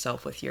surrounding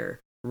yourself with your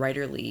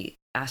writerly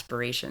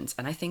aspirations.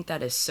 And I think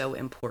that is so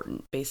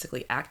important.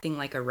 Basically, acting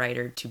like a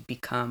writer to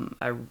become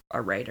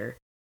a writer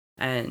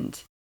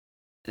and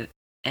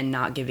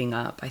not giving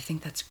up. I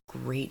think that's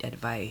great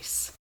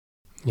advice.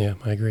 Yeah,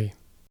 I agree.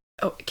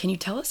 Oh, can you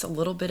tell us a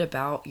little bit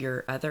about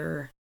your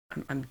other...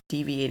 I'm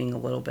deviating a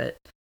little bit,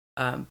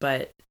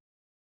 but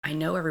I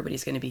know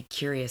everybody's going to be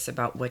curious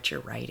about what you're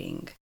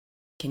writing.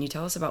 Can you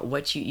tell us about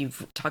what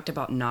you've talked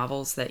about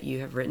novels that you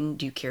have written?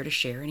 Do you care to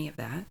share any of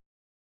that?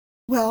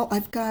 Well,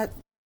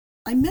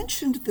 I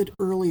mentioned that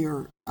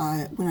earlier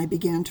when I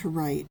began to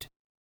write,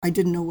 I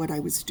didn't know what I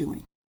was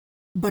doing,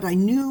 but I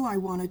knew I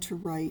wanted to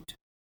write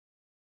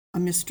a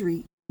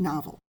mystery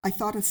novel. I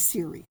thought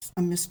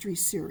a mystery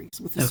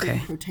series with a certain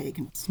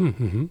protagonist.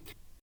 Mm-hmm.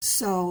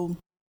 So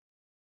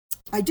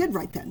I did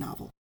write that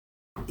novel,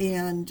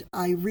 and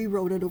I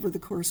rewrote it over the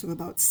course of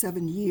about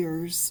 7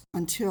 years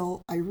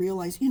until I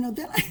realized,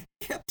 then I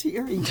kept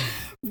hearing,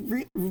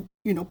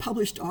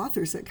 published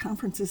authors at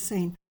conferences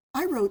saying,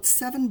 I wrote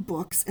 7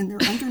 books and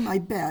they're under my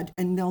bed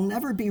and they'll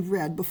never be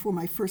read before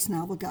my first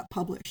novel got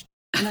published.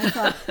 And I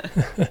thought,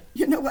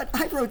 you know what?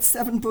 I wrote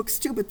 7 books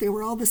too, but they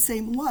were all the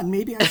same one.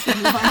 Maybe I should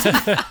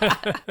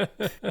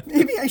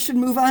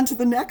move on to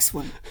the next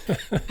one.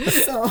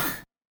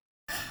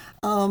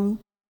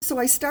 So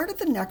I started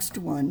the next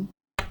one.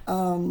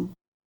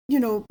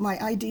 My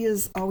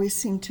ideas always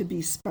seem to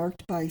be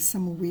sparked by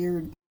some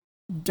weird,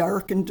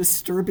 dark and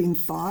disturbing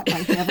thought I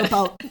have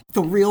about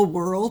the real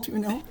world,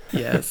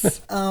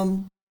 Yes.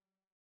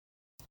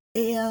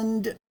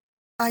 And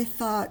I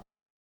thought,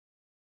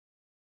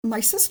 my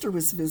sister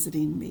was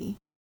visiting me,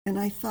 and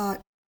I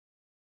thought,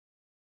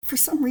 for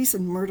some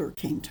reason, murder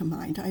came to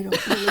mind. I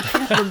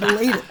can't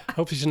relate it.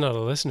 Hope she's not a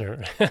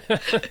listener.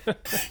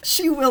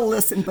 She will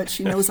listen, but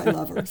she knows I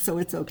love her, so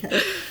it's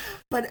okay.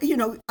 But,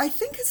 I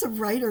think as a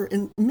writer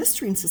in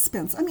mystery and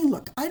suspense,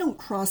 look, I don't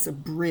cross a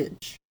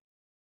bridge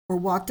or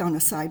walk down a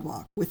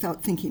sidewalk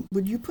without thinking,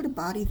 would you put a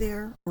body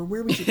there? Or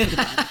where would you put a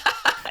body?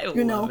 I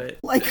love it.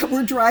 Like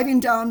we're driving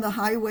down the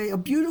highway, a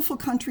beautiful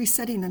country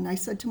setting, and I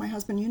said to my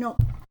husband,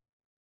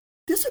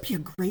 this would be a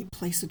great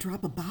place to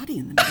drop a body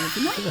in the middle of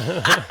the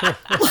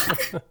night.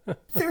 Look,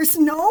 there's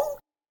no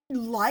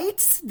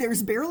lights,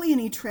 there's barely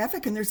any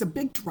traffic, and there's a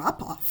big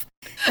drop-off.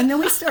 And then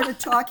we started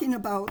talking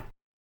about,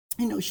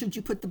 should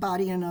you put the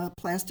body in a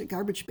plastic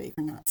garbage bag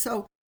or not?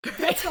 So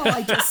that's how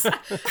I just...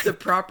 The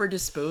proper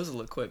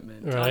disposal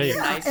equipment. Right.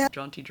 Nice,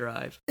 jaunty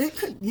drive. It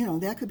could,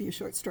 that could be a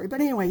short story.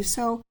 But anyway,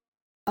 so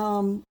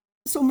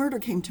murder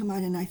came to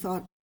mind, and I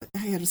thought I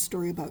had a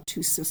story about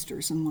 2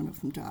 sisters, and one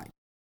of them died.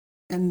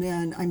 And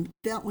then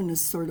that one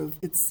is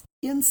it's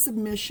in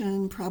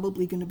submission,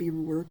 probably going to be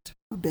reworked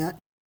a bit.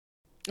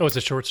 Oh, it's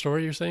a short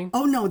story, you're saying?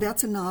 Oh, no,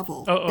 that's a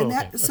novel. Oh, and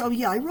okay. So,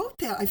 yeah, I wrote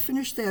that. I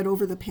finished that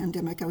over the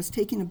pandemic. I was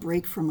taking a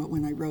break from it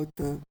when I wrote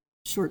the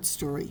short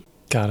story.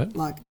 Got it.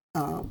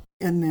 And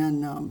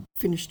then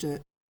finished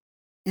it.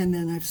 And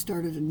then I've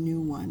started a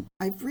new one.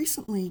 I've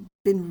recently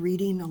been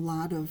reading a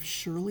lot of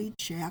Shirley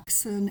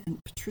Jackson and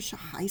Patricia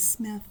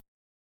Highsmith.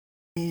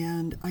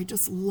 And I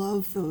just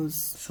love those.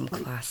 Some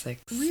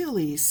classics.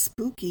 Really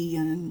spooky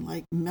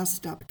and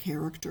messed up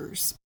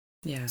characters.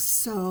 Yeah.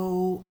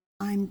 So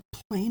I'm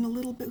playing a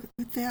little bit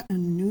with that in a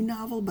new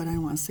novel, but I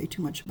don't want to say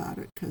too much about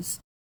it because,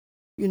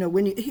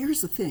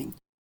 here's the thing.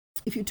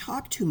 If you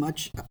talk too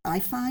much, I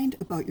find,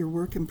 about your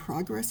work in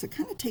progress, it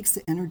kind of takes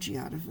the energy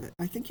out of it.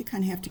 I think you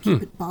kind of have to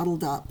keep it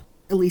bottled up.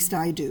 At least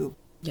I do.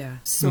 Yeah.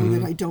 So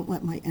that I don't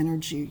let my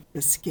energy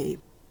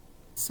escape.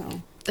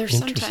 So there's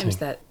sometimes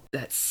that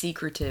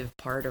secretive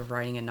part of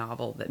writing a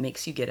novel that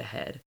makes you get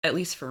ahead, at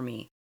least for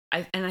me.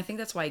 And I think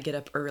that's why I get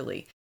up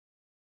early.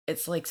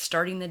 It's like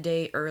starting the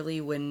day early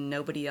when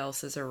nobody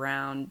else is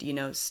around,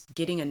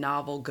 getting a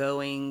novel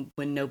going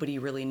when nobody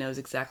really knows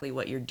exactly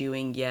what you're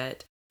doing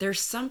yet.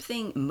 There's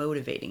something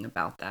motivating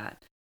about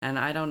that. And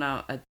I don't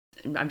know,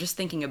 I'm just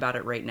thinking about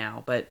it right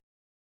now, but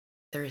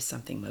there is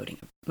something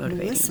motivating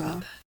Melissa,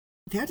 about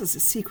that is a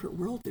secret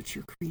world that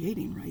you're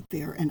creating right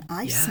there. And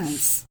I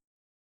sense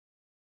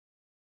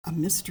a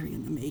mystery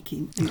in the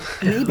making.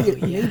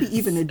 Maybe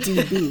even a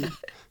DB.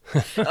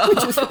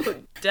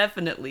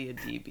 Definitely a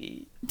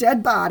DB.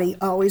 Dead body,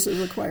 always a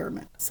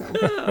requirement. So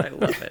I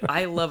love it.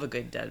 I love a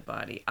good dead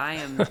body. I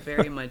am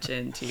very much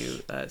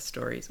into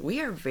stories.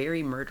 We are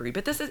very murdery,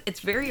 but it's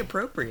very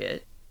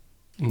appropriate.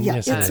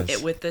 Yeah,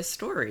 Yes, with this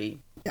story.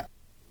 Yeah.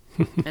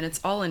 And it's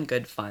all in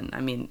good fun.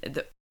 I mean,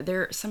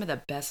 they're some of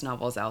the best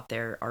novels out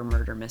there are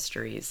murder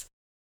mysteries,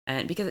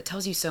 and because it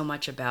tells you so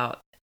much about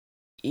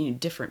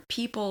different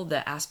people,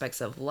 the aspects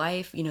of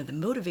life, the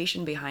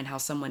motivation behind how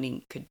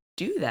someone could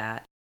do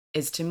that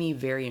is to me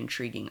very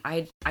intriguing.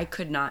 I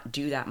could not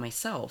do that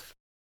myself,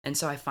 and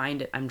so I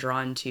find I'm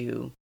drawn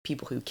to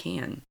people who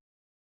can,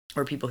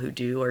 or people who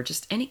do, or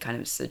just any kind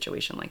of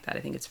situation like that. I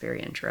think it's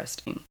very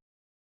interesting.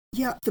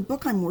 Yeah, the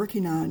book I'm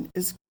working on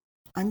is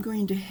I'm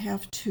going to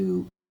have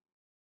to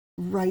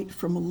write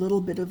from a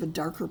little bit of a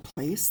darker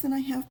place than I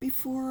have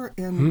before,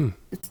 and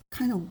it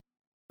kind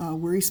of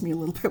worries me a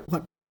little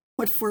bit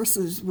what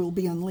forces will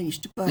be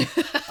unleashed. But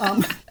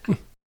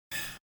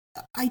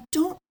I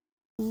don't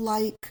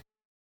like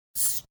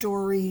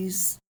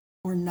stories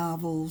or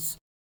novels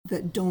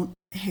that don't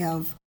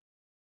have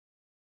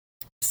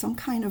some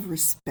kind of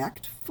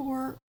respect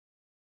for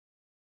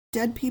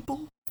dead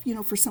people,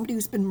 for somebody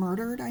who's been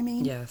murdered, I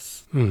mean.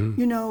 Yes.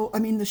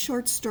 Mm-hmm. The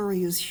short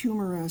story is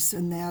humorous,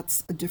 and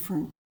that's a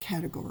different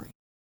category.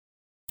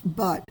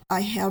 But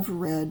I have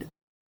read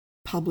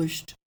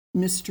published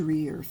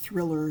mystery or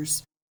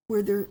thrillers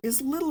where there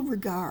is little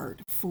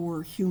regard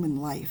for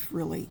human life,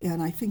 really,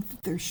 and I think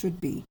that there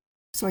should be.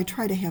 So I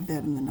try to have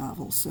that in the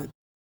novels, that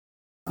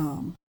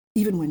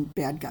even when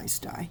bad guys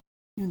die,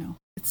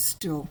 it's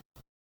still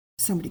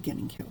somebody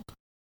getting killed.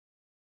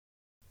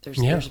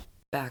 There's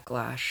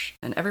backlash,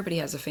 and everybody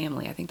has a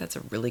family. I think that's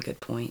a really good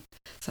point.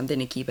 Something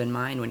to keep in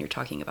mind when you're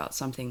talking about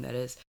something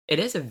it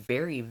is a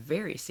very,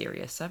 very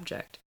serious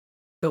subject,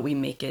 but we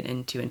make it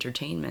into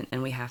entertainment,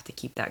 and we have to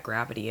keep that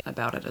gravity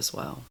about it as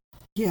well.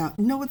 Yeah,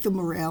 know what the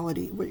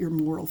morality, what your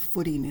moral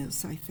footing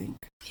is, I think.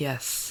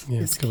 Yes.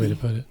 Yeah, that's a good way to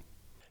put it.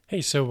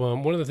 Hey, so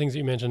one of the things that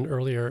you mentioned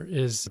earlier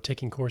is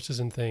taking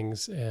courses and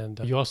things, and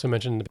you also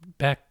mentioned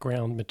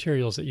background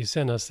materials that you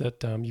sent us,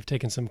 that you've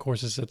taken some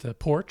courses at the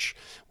Porch,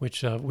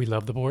 which we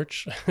love the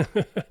Porch.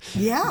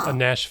 Yeah. A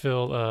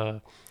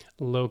Nashville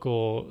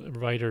local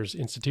writers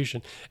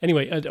institution.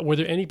 Anyway, were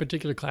there any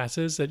particular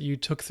classes that you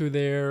took through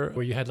there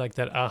where you had like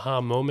that aha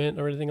moment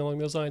or anything along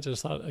those lines? I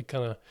just thought I'd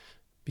kind of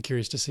be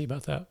curious to see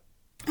about that.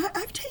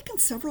 I've taken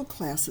several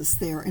classes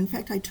there. In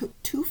fact, I took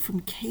 2 from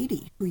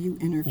Katie, who you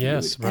interviewed.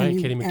 Yes, right,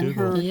 Katie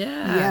McDougall.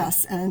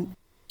 Yes, and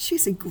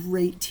she's a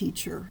great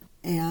teacher,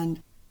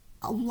 and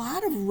a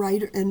lot of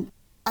and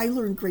I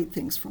learned great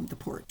things from the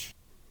Porch.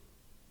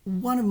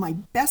 One of my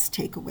best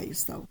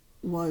takeaways, though,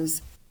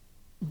 was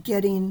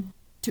getting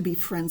to be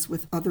friends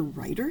with other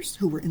writers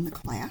who were in the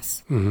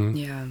class. Mm-hmm.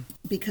 Yeah.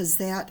 Because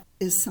that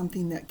is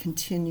something that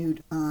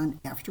continued on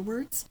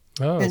afterwards.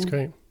 Oh, that's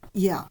great.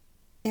 Yeah.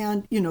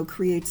 And,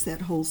 creates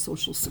that whole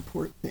social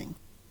support thing.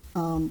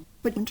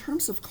 But in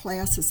terms of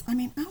classes,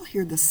 I'll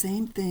hear the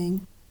same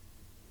thing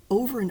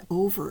over and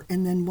over,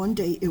 and then one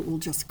day it will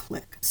just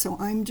click. So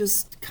I'm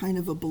just kind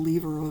of a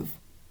believer of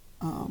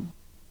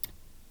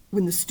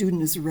when the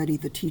student is ready,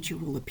 the teacher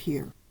will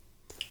appear.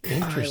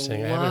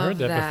 Interesting. I haven't heard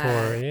that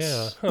before.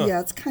 Yeah. Huh.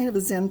 Yeah, it's kind of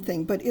a Zen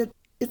thing, but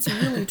it's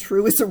really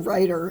true as a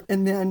writer.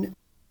 And then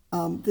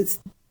this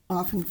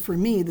often for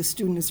me, the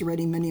student is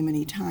ready many,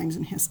 many times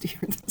and has to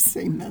hear the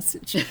same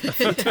message a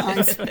few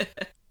times. Yeah,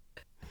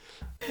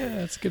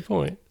 that's a good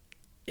point.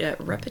 Yeah,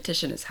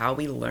 repetition is how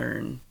we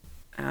learn.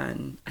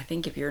 And I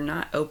think if you're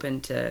not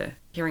open to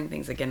hearing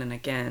things again and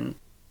again,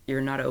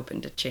 you're not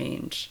open to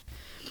change.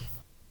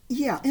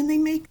 Yeah, and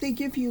they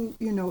give you,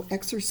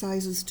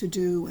 exercises to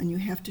do, and you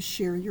have to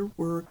share your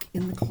work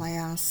in the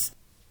class.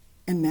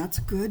 And that's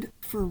good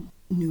for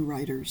new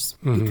writers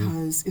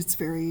because it's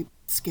very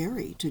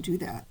scary to do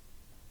that.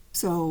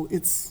 So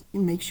it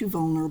makes you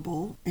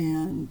vulnerable,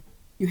 and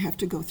you have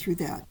to go through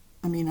that.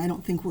 I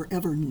don't think we're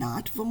ever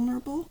not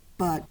vulnerable,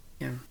 but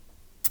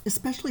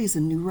especially as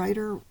a new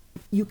writer,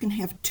 you can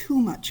have too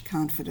much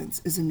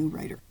confidence as a new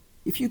writer.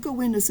 If you go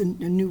in as a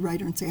new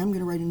writer and say, I'm going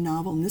to write a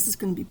novel, and this is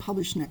going to be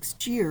published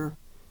next year,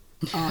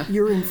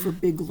 you're in for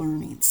big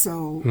learning.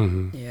 So,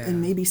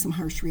 and maybe some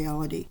harsh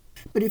reality.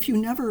 But if you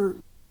never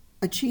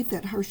achieve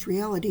that harsh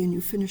reality and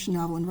you finish a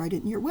novel and write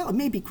it in a year, well, it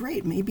may be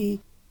great. Maybe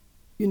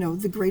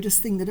the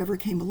greatest thing that ever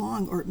came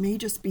along, or it may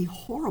just be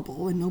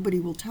horrible and nobody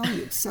will tell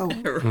you. So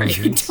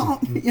you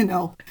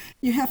don't,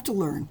 you have to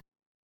learn,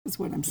 is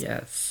what I'm saying.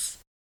 Yes.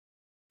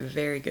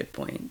 Very good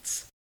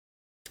points.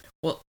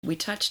 Well, we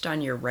touched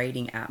on your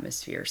writing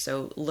atmosphere.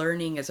 So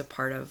learning is a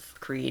part of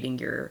creating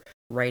your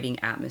writing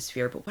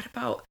atmosphere, but what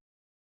about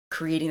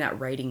creating that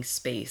writing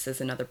space is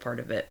another part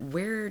of it?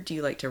 Where do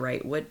you like to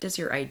write? What does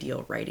your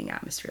ideal writing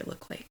atmosphere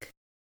look like?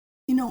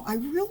 I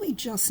really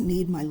just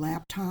need my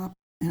laptop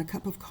and a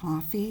cup of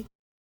coffee.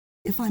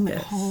 If I'm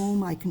at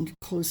home, I can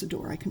close the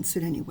door. I can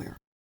sit anywhere.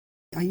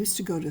 I used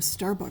to go to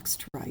Starbucks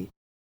to write,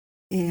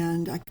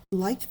 and I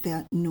liked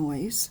that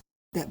noise,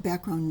 that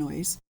background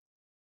noise.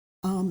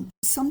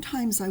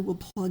 Sometimes I will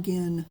plug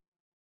in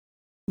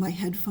my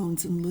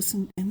headphones and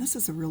listen, and this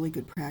is a really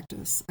good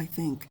practice, I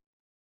think.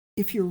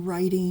 If you're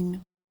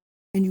writing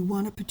and you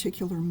want a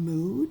particular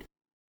mood,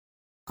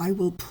 I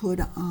will put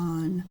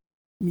on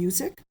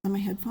music on my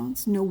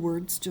headphones, no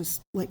words,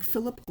 just like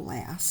Philip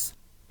Glass,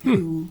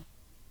 who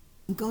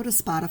go to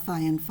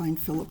Spotify and find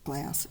Philip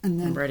Glass, and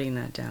then I'm writing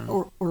that down.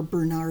 Or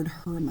Bernard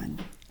Herrmann,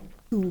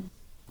 who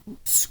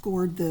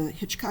scored the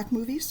Hitchcock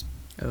movies.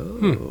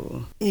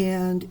 Oh.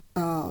 And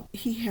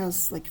he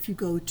has, like, if you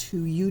go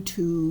to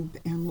YouTube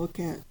and look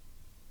at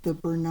the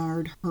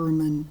Bernard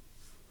Herrmann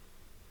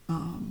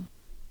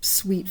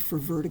suite for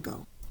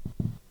Vertigo,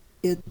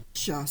 it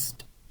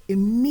just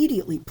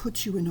immediately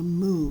puts you in a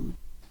mood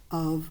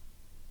of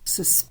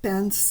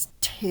suspense,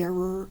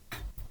 terror,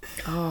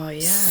 oh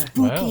yeah, spookiness.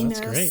 Wow, that's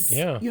great.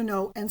 Yeah. You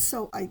know, and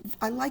so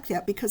I like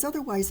that, because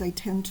otherwise I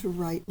tend to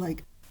write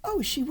like,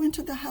 oh, she went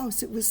to the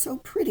house, it was so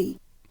pretty.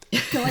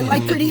 So I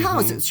like pretty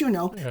houses, you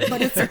know,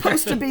 but it's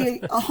supposed to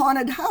be a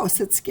haunted house.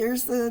 It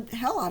scares the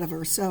hell out of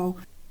her. So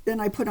then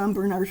I put on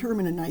Bernard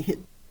Herrmann and I hit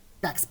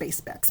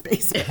backspace.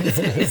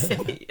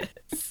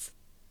 Yes.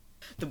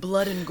 The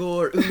blood and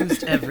gore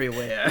oozed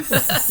everywhere.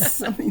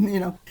 I mean, you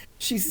know,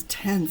 she's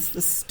tense.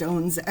 The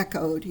stones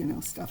echoed, you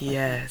know, stuff like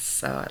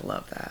yes. Oh, I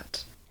love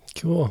that.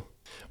 Cool.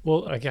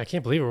 Well, I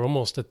can't believe we're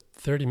almost at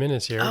 30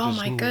 minutes here. Oh, Just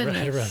my goodness.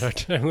 Right around our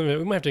time limit.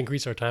 We might have to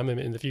increase our time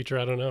limit in the future.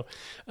 I don't know.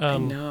 I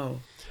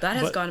know. That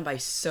has but- gone by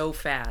so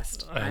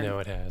fast. I know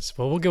it has.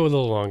 Well, we'll go a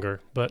little longer.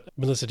 But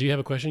Melissa, do you have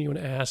a question you want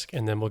to ask?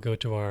 And then we'll go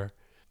to our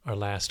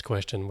last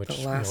question, which The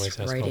we last always ask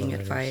all the writing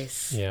writers.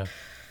 advice. Yeah.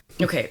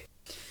 Okay.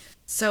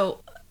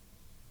 So,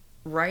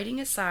 writing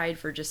aside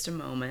for just a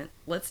moment,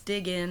 let's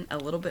dig in a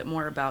little bit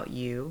more about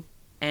you.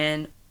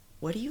 And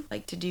what do you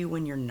like to do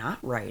when you're not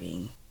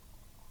writing?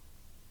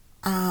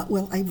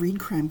 Well, I read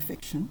crime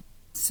fiction,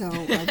 so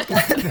I've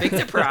got... Big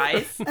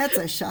surprise. That's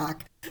a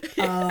shock.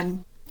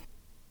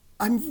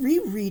 I'm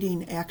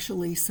rereading,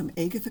 actually, some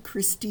Agatha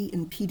Christie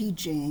and P.D.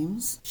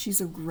 James. She's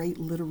a great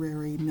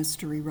literary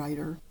mystery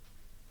writer.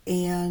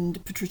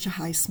 And Patricia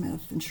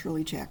Highsmith and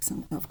Shirley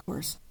Jackson, of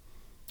course.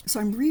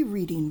 So I'm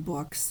rereading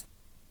books.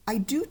 I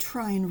do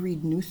try and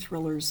read new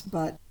thrillers,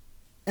 but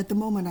at the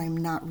moment I'm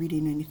not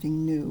reading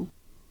anything new.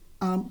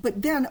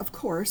 But then, of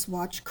course,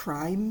 watch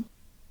crime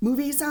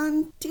movies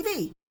on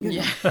TV. You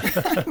know?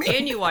 I mean,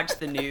 and you watch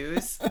the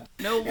news.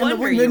 No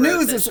wonder you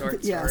wrote that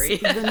short story.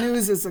 Yes, the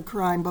news is a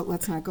crime, but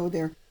let's not go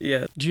there.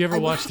 Yeah. Do you ever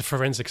watch the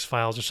Forensics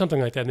Files or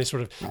something like that, and they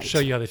sort of Right. show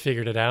you how they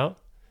figured it out?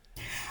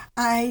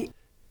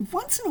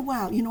 Once in a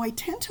while, you know, I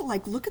tend to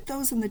like look at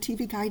those in the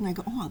TV guide and I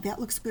go, oh, that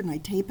looks good, and I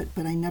tape it,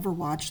 but I never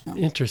watch them.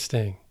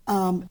 Interesting.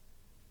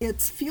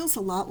 It feels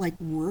a lot like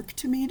work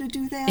to me to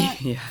do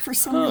that Yeah. for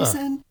some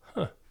reason.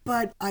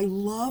 But I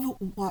love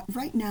what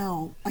right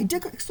now I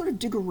sort of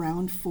dig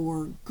around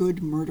for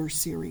good murder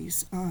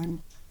series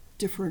on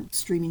different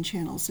streaming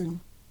channels, and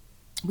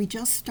we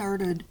just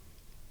started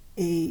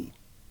a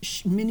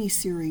mini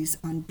series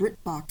on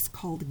BritBox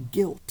called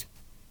Guilt.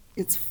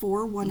 It's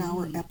 4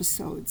 one-hour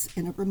episodes,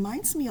 and it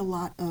reminds me a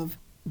lot of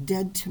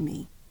Dead to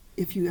Me,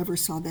 if you ever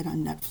saw that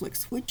on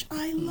Netflix, which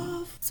I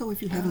love. So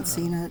if you haven't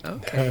seen it,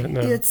 Okay.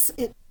 No.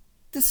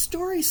 the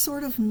stories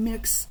sort of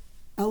mix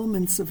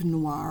elements of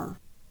noir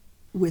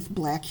with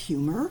black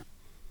humor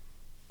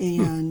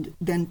and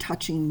then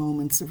touching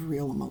moments of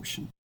real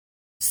emotion.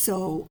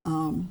 So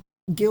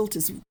Guilt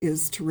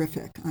is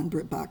terrific on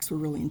BritBox. We're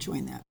really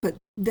enjoying that. But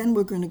then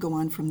we're going to go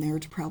on from there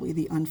to probably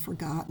The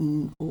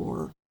Unforgotten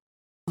or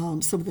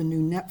some of the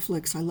new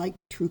Netflix. I like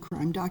true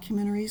crime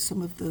documentaries.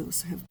 Some of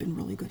those have been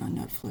really good on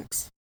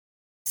Netflix.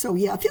 So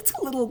yeah, that's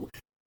a little,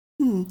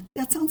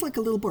 that sounds like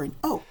a little boring.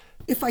 Oh,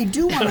 if I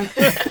do want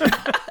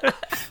to,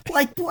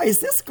 like, boy, is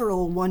this girl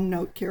a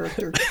one-note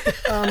character.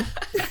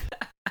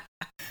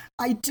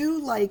 I do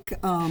like,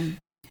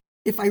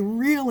 if I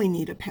really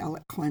need a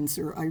palate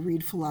cleanser, I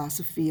read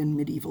philosophy and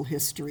medieval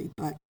history,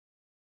 but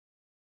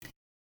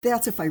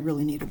that's if I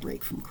really need a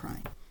break from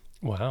crime.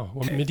 Wow.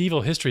 Well,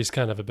 medieval history is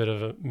kind of a bit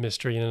of a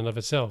mystery in and of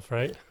itself,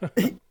 right?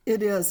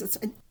 It is.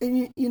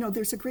 And you know,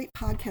 there's a great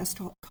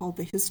podcast called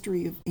The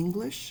History of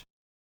English.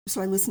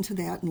 So I listen to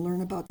that and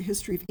learn about the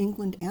history of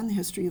England and the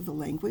history of the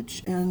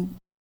language, and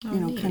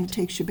kind of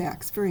takes you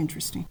back. It's very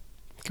interesting.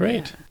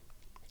 Great. Yeah.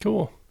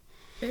 Cool.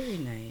 Very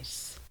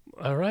nice.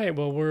 All right.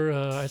 Well,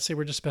 I'd say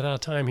we're just about out of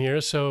time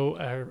here. So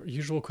our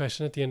usual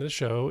question at the end of the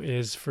show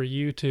is for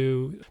you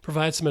to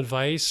provide some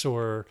advice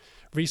or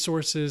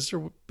resources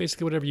or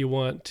basically whatever you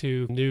want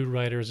to new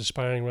writers,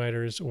 aspiring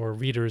writers, or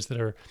readers that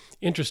are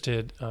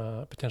interested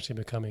potentially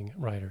becoming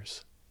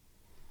writers.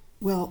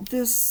 Well,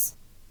 this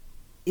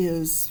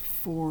is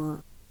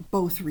for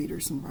both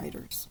readers and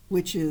writers,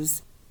 which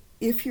is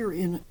if you're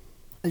in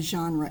a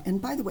genre,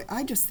 and by the way,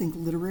 I just think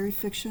literary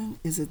fiction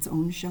is its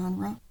own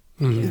genre.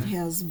 Mm-hmm. It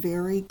has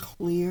very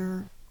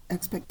clear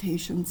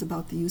expectations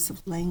about the use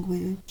of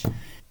language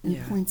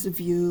and points of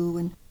view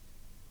and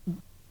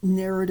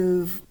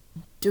narrative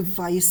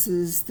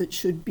devices that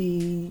should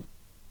be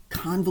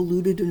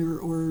convoluted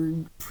or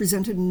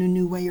presented in a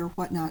new way or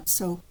whatnot.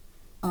 So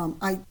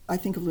I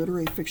think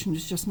literary fiction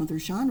is just another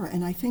genre,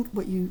 and I think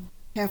what you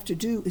have to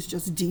do is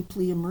just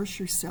deeply immerse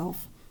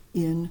yourself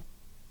in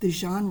the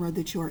genre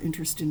that you are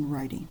interested in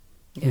writing.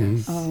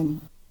 Yes.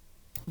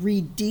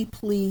 Read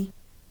deeply.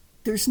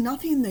 There's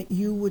nothing that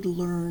you would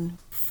learn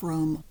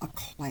from a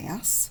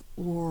class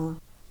or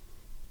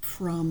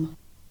from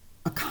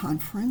a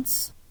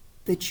conference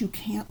that you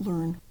can't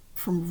learn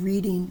from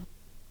reading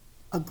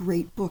a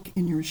great book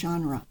in your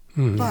genre.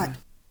 But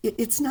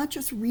it's not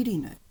just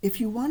reading it. If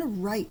you want to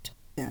write,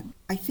 then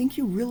I think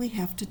you really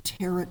have to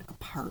tear it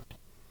apart.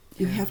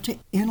 You have to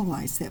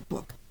analyze that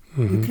book.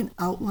 You can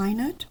outline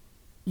it.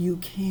 You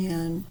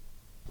can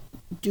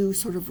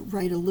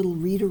write a little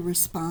reader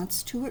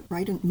response to it,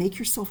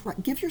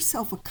 give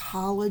yourself a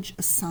college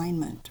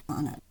assignment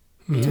on it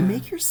to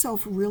make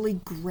yourself really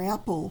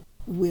grapple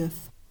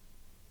with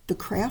the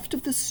craft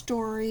of the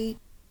story,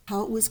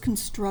 how it was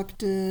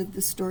constructed,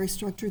 the story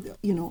structure,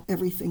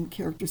 everything,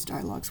 characters,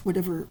 dialogues,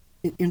 whatever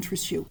it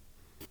interests you.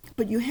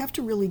 But you have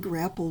to really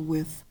grapple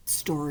with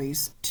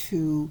stories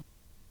to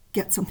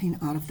get something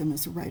out of them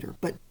as a writer.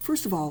 But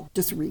first of all,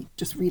 just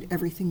read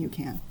everything you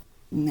can,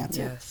 and that's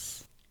it.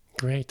 Yes.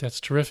 Great. That's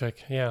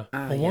terrific. Yeah.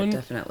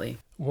 Definitely.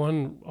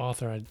 One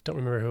author, I don't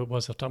remember who it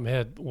was off the top of my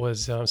head,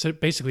 was so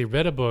basically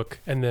read a book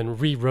and then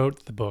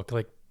rewrote the book,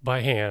 like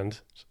by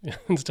hand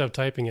instead of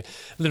typing it,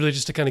 literally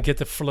just to kind of get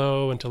the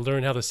flow and to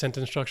learn how the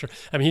sentence structure.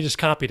 I mean, he just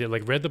copied it,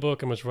 like read the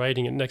book and was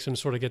writing it next to him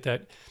to sort of get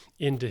that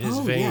into his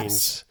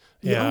veins.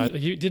 Yes. Yeah.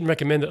 He didn't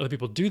recommend that other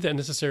people do that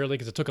necessarily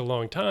because it took a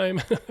long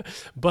time,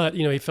 but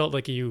he felt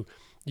like you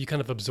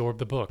kind of absorb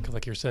the book,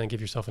 like you're saying, give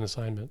yourself an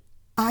assignment.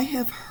 I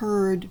have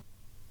heard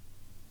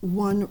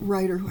one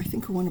writer who I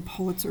think won a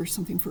Pulitzer or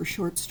something for a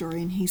short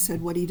story, and he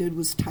said what he did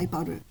was type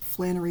out a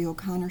Flannery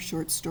O'Connor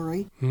short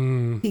story.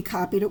 He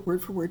copied it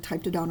word for word,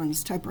 typed it out on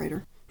his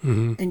typewriter,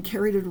 and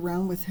carried it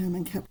around with him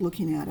and kept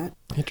looking at it.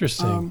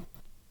 Interesting.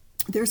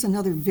 There's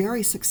another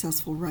very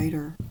successful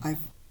writer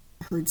I've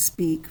heard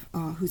speak,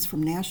 who's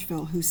from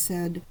Nashville, who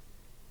said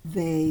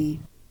they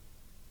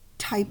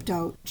typed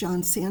out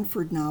John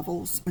Sandford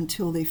novels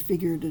until they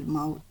figured them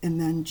out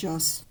and then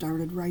just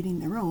started writing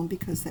their own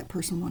because that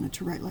person wanted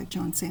to write like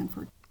John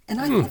Sandford. And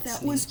I thought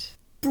that was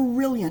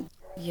brilliant.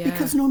 Yeah.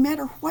 Because no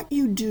matter what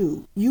you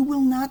do, you will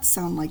not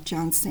sound like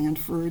John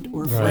Sandford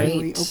or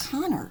Flannery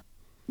O'Connor.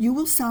 You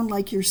will sound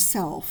like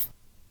yourself,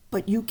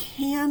 but you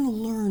can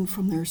learn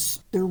from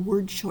their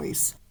word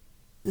choice,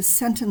 the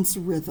sentence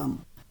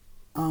rhythm,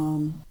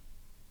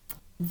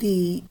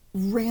 the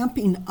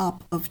ramping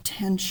up of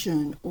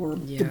tension or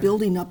the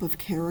building up of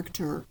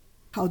character,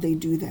 how they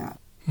do that.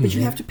 But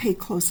you have to pay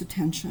close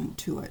attention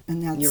to it.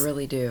 And that's, you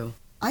really do.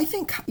 I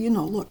think,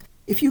 look,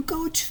 if you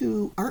go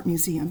to art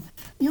museum,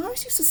 I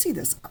always used to see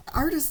this,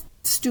 artist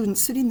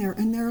students sitting there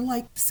and they're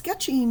like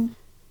sketching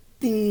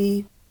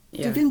the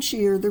Da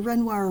Vinci or the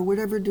Renoir or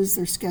whatever it is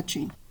they're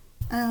sketching.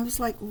 And I was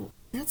like, well,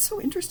 that's so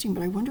interesting,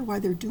 but I wonder why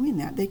they're doing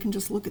that. They can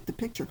just look at the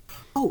picture.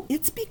 Oh,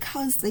 it's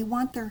because they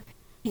want their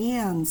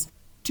hands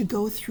to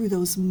go through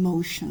those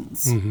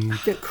motions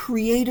that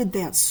created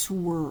that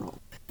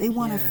swirl. They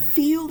want to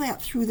feel that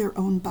through their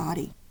own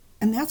body.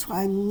 And that's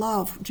why I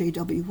love,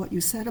 JW, what you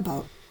said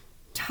about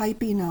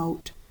typing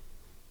out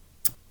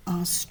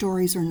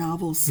stories or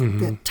novels,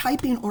 that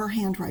typing or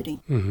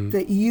handwriting,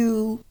 that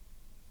you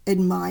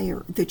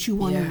admire, that you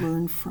want to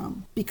learn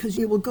from. Because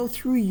it will go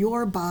through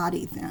your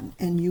body then,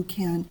 and you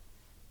can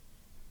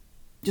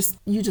just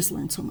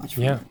learn so much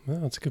from it.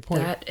 Well, that's a good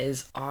point. That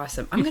is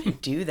awesome. I'm going to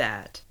do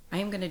that. I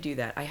am going to do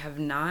that. I have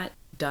not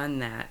done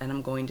that, and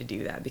I'm going to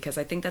do that because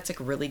I think that's a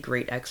really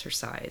great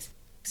exercise.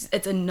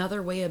 It's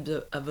another way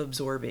of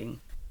absorbing.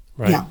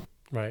 Right. Yeah.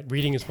 Right.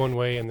 Reading is one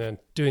way, and then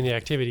doing the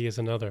activity is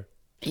another.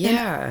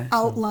 Yeah. And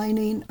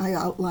outlining. I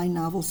outline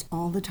novels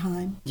all the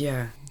time.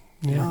 Yeah.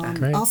 Yeah.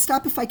 Great. I'll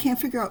stop if I can't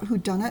figure out who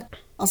done it.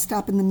 I'll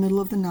stop in the middle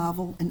of the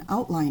novel and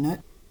outline it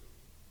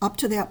up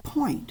to that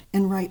point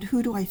and write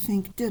who do I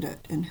think did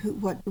it and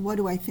what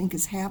do I think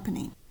is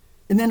happening,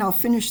 and then I'll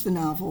finish the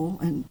novel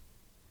and.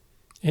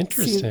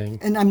 Interesting.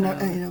 And I'm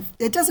not,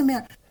 it doesn't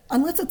matter,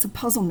 unless it's a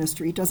puzzle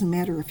mystery, it doesn't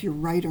matter if you're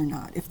right or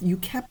not. If you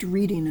kept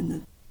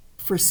reading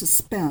for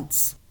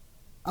suspense,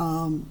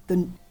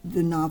 the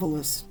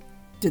novelist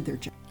did their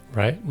job.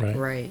 Right.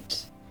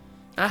 Great.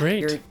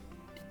 You're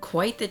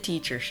quite the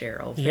teacher,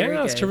 Cheryl. Very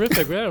it's good.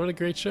 Terrific. Yeah, what a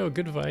great show.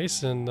 Good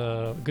advice and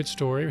good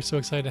story. We're so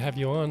excited to have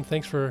you on.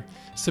 Thanks for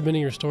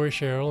submitting your story,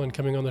 Cheryl, and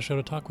coming on the show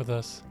to talk with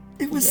us.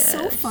 It was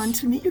so fun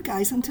to meet you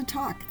guys and to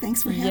talk.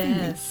 Thanks for having me.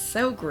 Yes,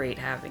 so great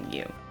having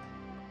you.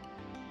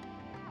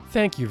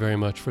 Thank you very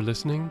much for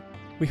listening.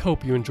 We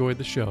hope you enjoyed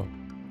the show.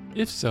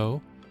 If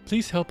so,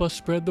 please help us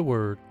spread the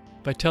word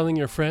by telling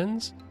your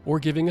friends or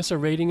giving us a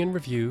rating and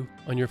review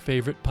on your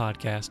favorite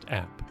podcast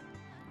app.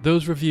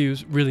 Those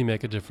reviews really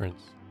make a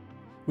difference.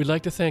 We'd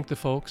like to thank the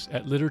folks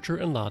at Literature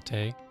and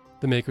Latte,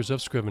 the makers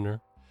of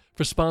Scrivener,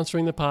 for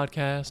sponsoring the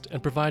podcast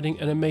and providing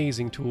an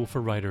amazing tool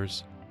for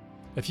writers.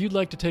 If you'd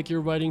like to take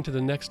your writing to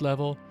the next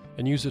level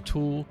and use a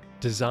tool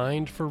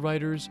designed for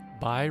writers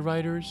by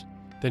writers,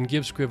 then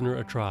give Scrivener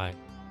a try.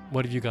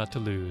 What have you got to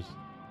lose?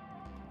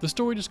 The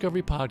Story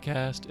Discovery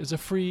Podcast is a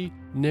free,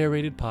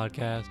 narrated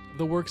podcast of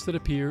the works that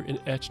appear in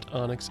Etched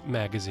Onyx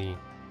magazine.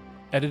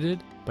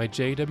 Edited by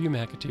J.W.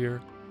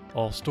 McAteer,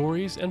 all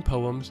stories and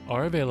poems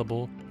are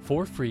available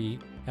for free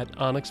at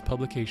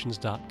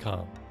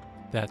onyxpublications.com.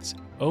 That's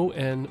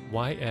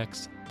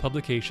ONYX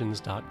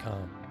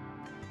publications.com.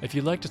 If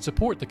you'd like to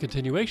support the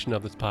continuation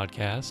of this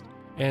podcast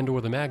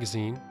and/or the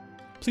magazine,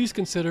 please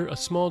consider a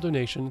small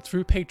donation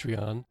through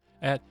Patreon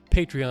at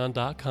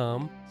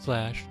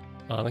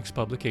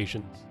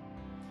patreon.com/onyxpublications.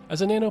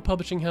 As a Nano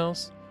Publishing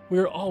house, we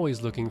are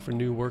always looking for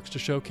new works to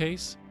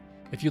showcase.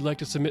 If you'd like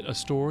to submit a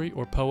story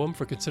or poem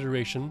for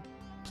consideration,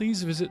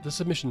 please visit the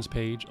submissions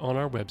page on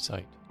our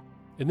website.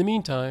 In the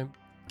meantime,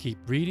 keep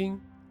reading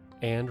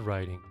and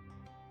writing.